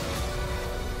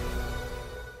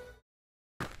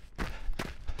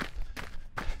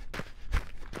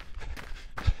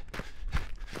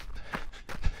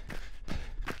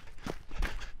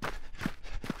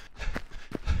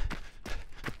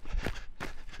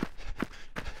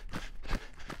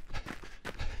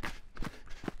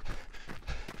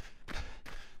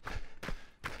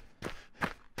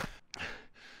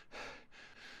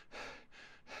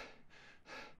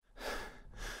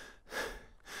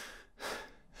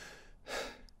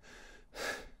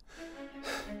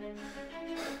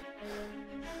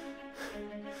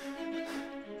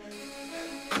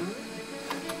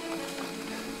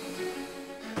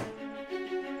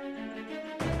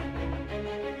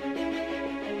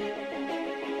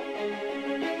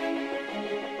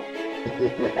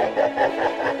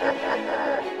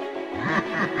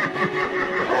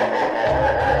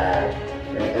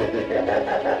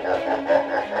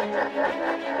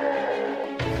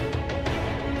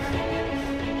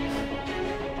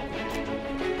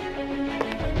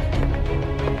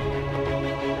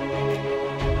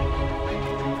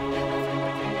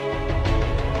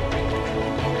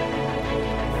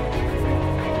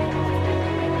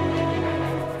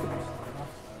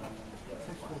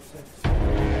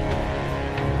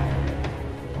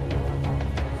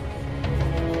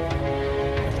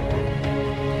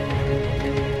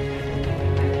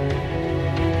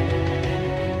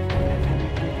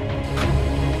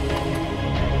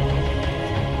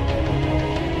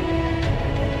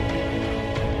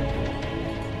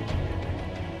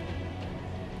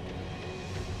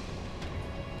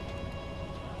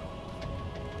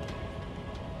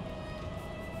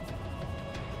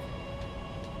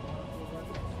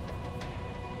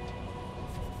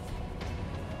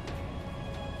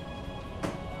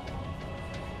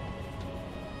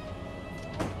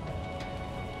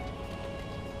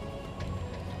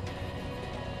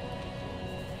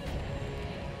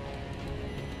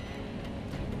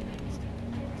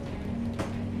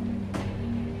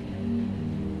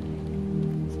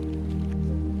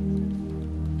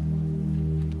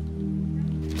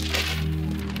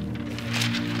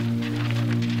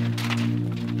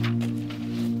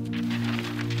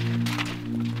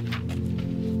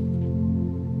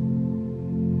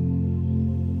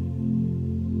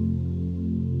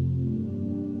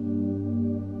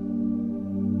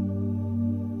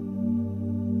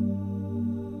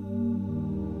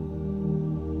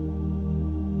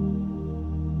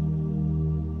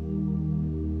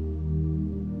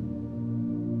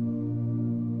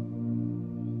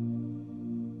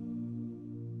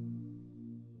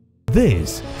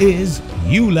 This is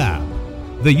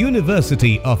ULAB, the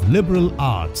University of Liberal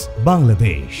Arts,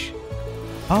 Bangladesh.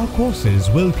 Our courses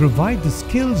will provide the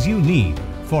skills you need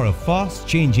for a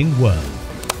fast-changing world.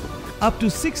 Up to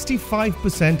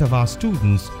 65% of our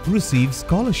students receive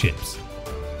scholarships.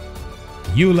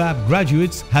 ULAB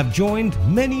graduates have joined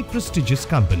many prestigious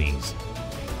companies.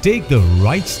 Take the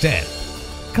right step.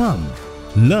 Come,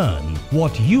 learn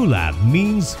what ULAB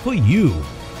means for you.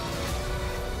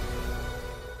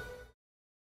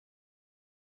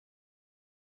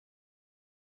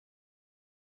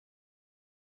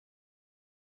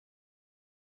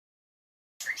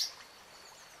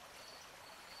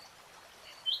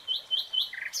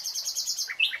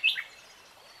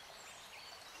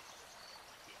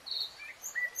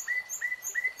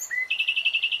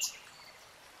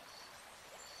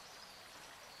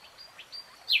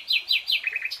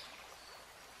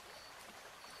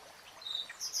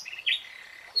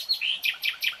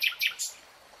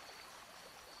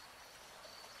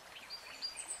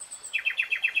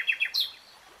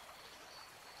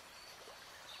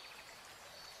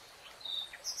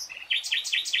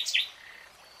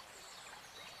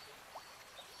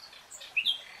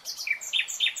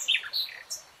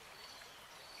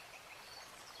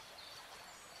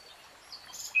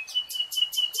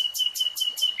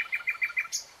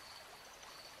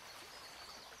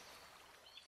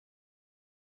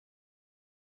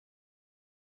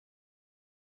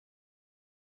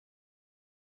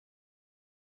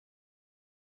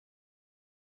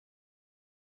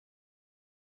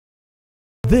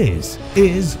 This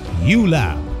is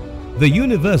ULAB, the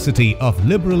University of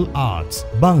Liberal Arts,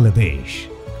 Bangladesh.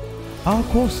 Our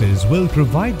courses will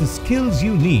provide the skills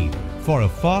you need for a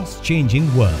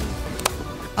fast-changing world.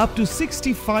 Up to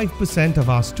 65% of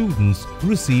our students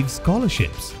receive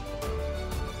scholarships.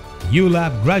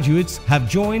 ULAB graduates have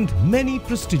joined many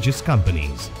prestigious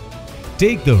companies.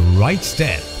 Take the right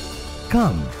step.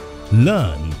 Come,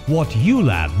 learn what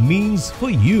ULAB means for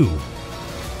you.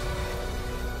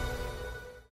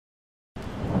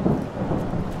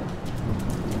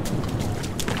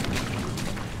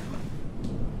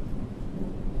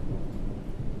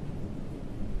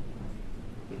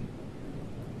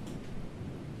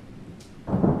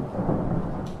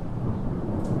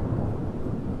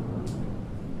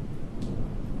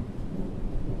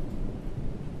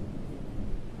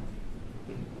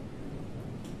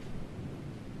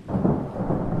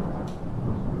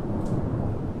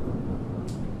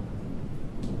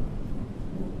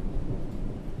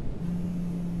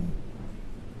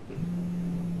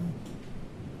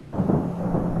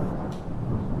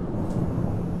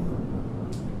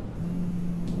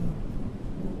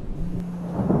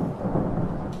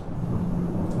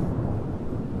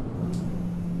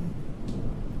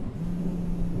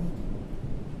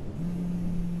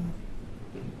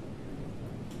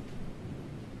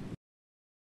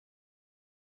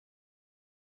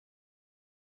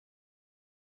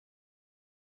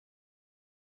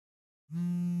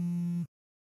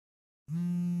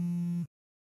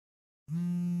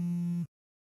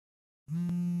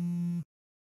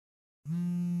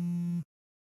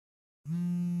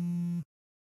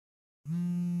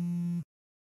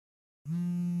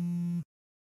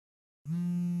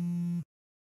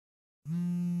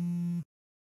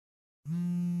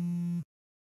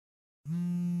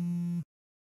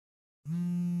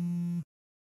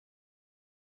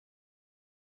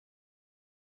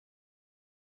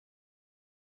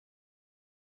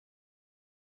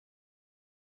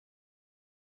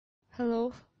 Hello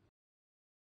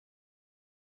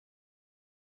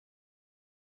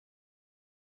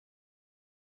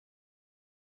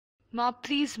মা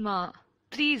please মা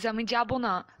please আমি যাব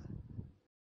না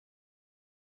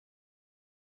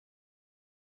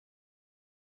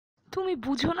তুমি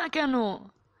বুঝো না কেন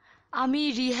আমি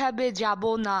রিহ্যাবে যাব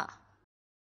না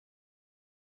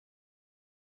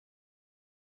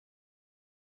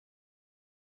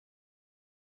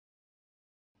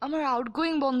আমার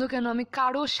আউটগোয়িং বন্ধ কেন আমি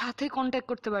কারো সাথে কন্ট্যাক্ট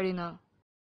করতে পারি না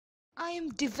I am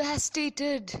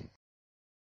devastated.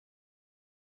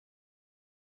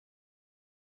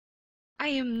 I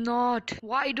am not.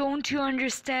 Why don't you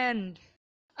understand?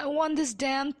 I want this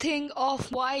damn thing off.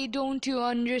 Why don't you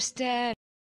understand?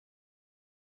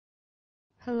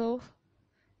 Hello?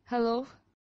 Hello?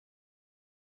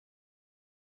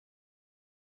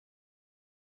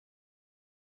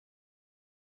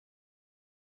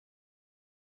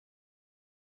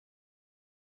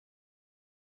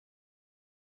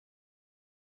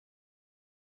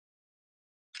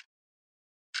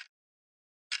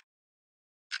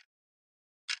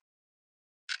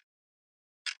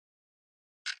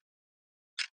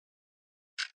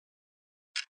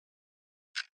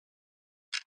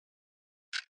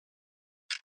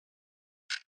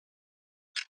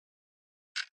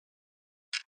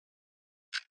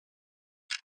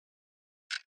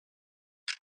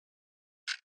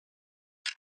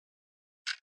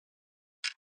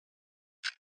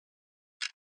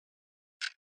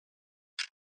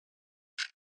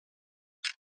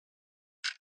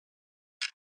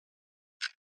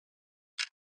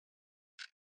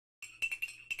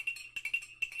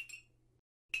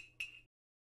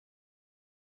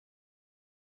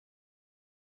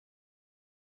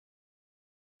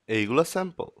 এইগুলা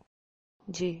স্যাম্পল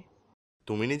জি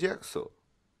তুমি নিজে আঁকছো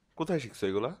কোথায় শিখছো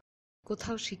এগুলা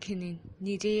কোথাও শিখিনি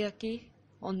নিজেই আঁকি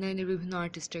অনলাইনে বিভিন্ন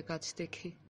আর্টিস্টের কাজ দেখি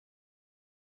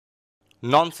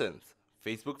ননসেন্স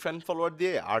ফেসবুক ফ্যান ফলোয়ার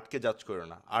দিয়ে আর্টকে জাজ করো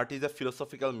না art is a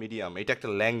philosophical medium এটা একটা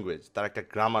ল্যাঙ্গুয়েজ তার একটা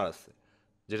গ্রামার আছে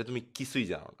যেটা তুমি কিছুই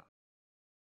জানো না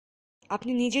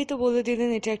আপনি নিজেই তো বলে দিলেন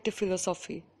এটা একটা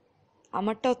ফিলোসফি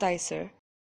আমারটাও তাই স্যার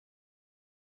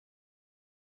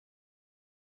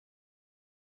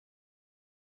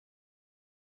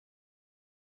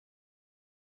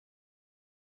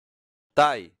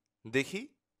তাই দেখি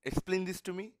এক্সপ্লেইন দিস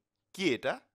টু মি কি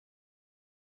এটা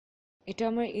এটা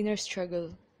আমার ইনার স্ট্রাগল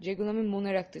যেগুলো আমি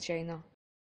মনে রাখতে চাই না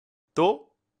তো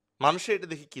মানুষের এটা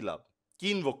দেখি কি লাভ কি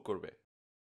ইনভোক করবে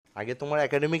আগে তোমার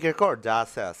একাডেমিক রেকর্ড যা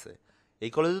আছে আছে এই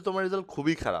কলেজে তোমার রেজাল্ট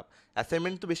খুবই খারাপ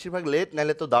অ্যাসাইনমেন্ট তো বেশিরভাগ লেট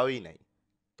নাইলে তো দাওই নাই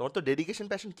তোমার তো ডেডিকেশন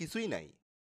প্যাশন কিছুই নাই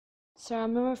স্যার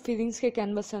আমি আমার ফিলিংসকে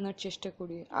ক্যানভাসে আনার চেষ্টা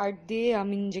করি আর্ট দিয়ে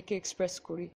আমি নিজেকে এক্সপ্রেস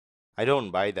করি আই ডোন্ট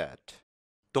বাই দ্যাট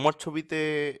তোমার ছবিতে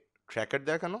ট্র্যাকার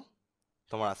দেয়া কেন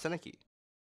তোমার আছে নাকি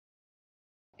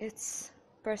ইটস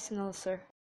পার্সোনাল স্যার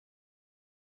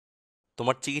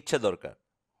তোমার চিকিৎসা দরকার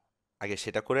আগে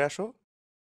সেটা করে আসো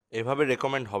এভাবে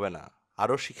রেকমেন্ড হবে না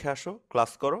আরও শিখে আসো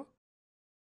ক্লাস করো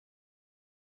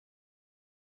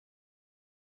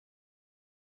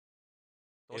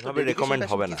এভাবে রেকমেন্ড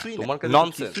হবে না তোমার কাছে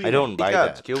nonsense I don't by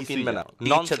that কেউ কিনবে না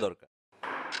চিকিৎসা দরকার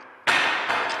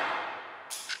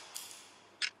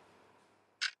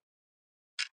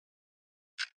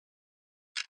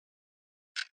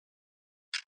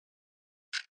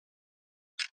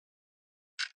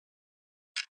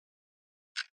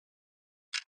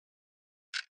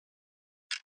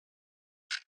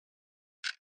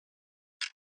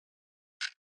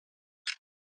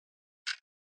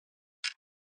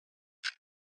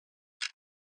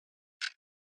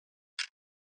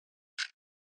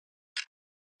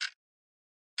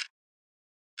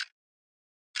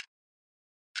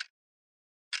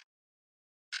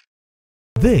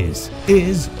This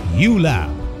is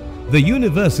ULAB, the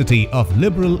University of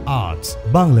Liberal Arts,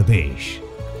 Bangladesh.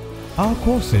 Our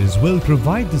courses will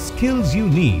provide the skills you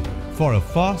need for a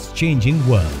fast-changing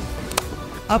world.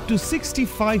 Up to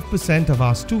 65% of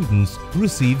our students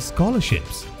receive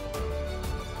scholarships.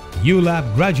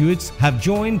 ULAB graduates have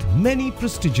joined many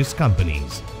prestigious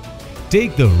companies.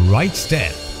 Take the right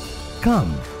step.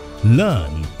 Come,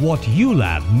 learn what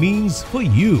ULAB means for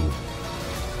you.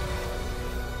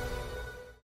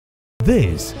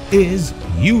 This is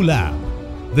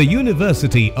ULAB, the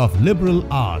University of Liberal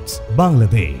Arts,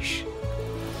 Bangladesh.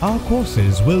 Our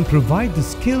courses will provide the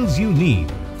skills you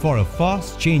need for a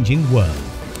fast-changing world.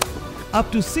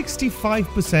 Up to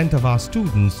 65% of our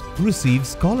students receive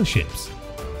scholarships.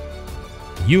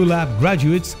 ULAB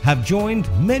graduates have joined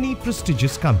many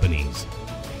prestigious companies.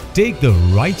 Take the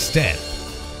right step.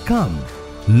 Come,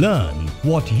 learn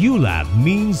what ULAB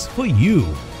means for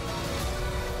you.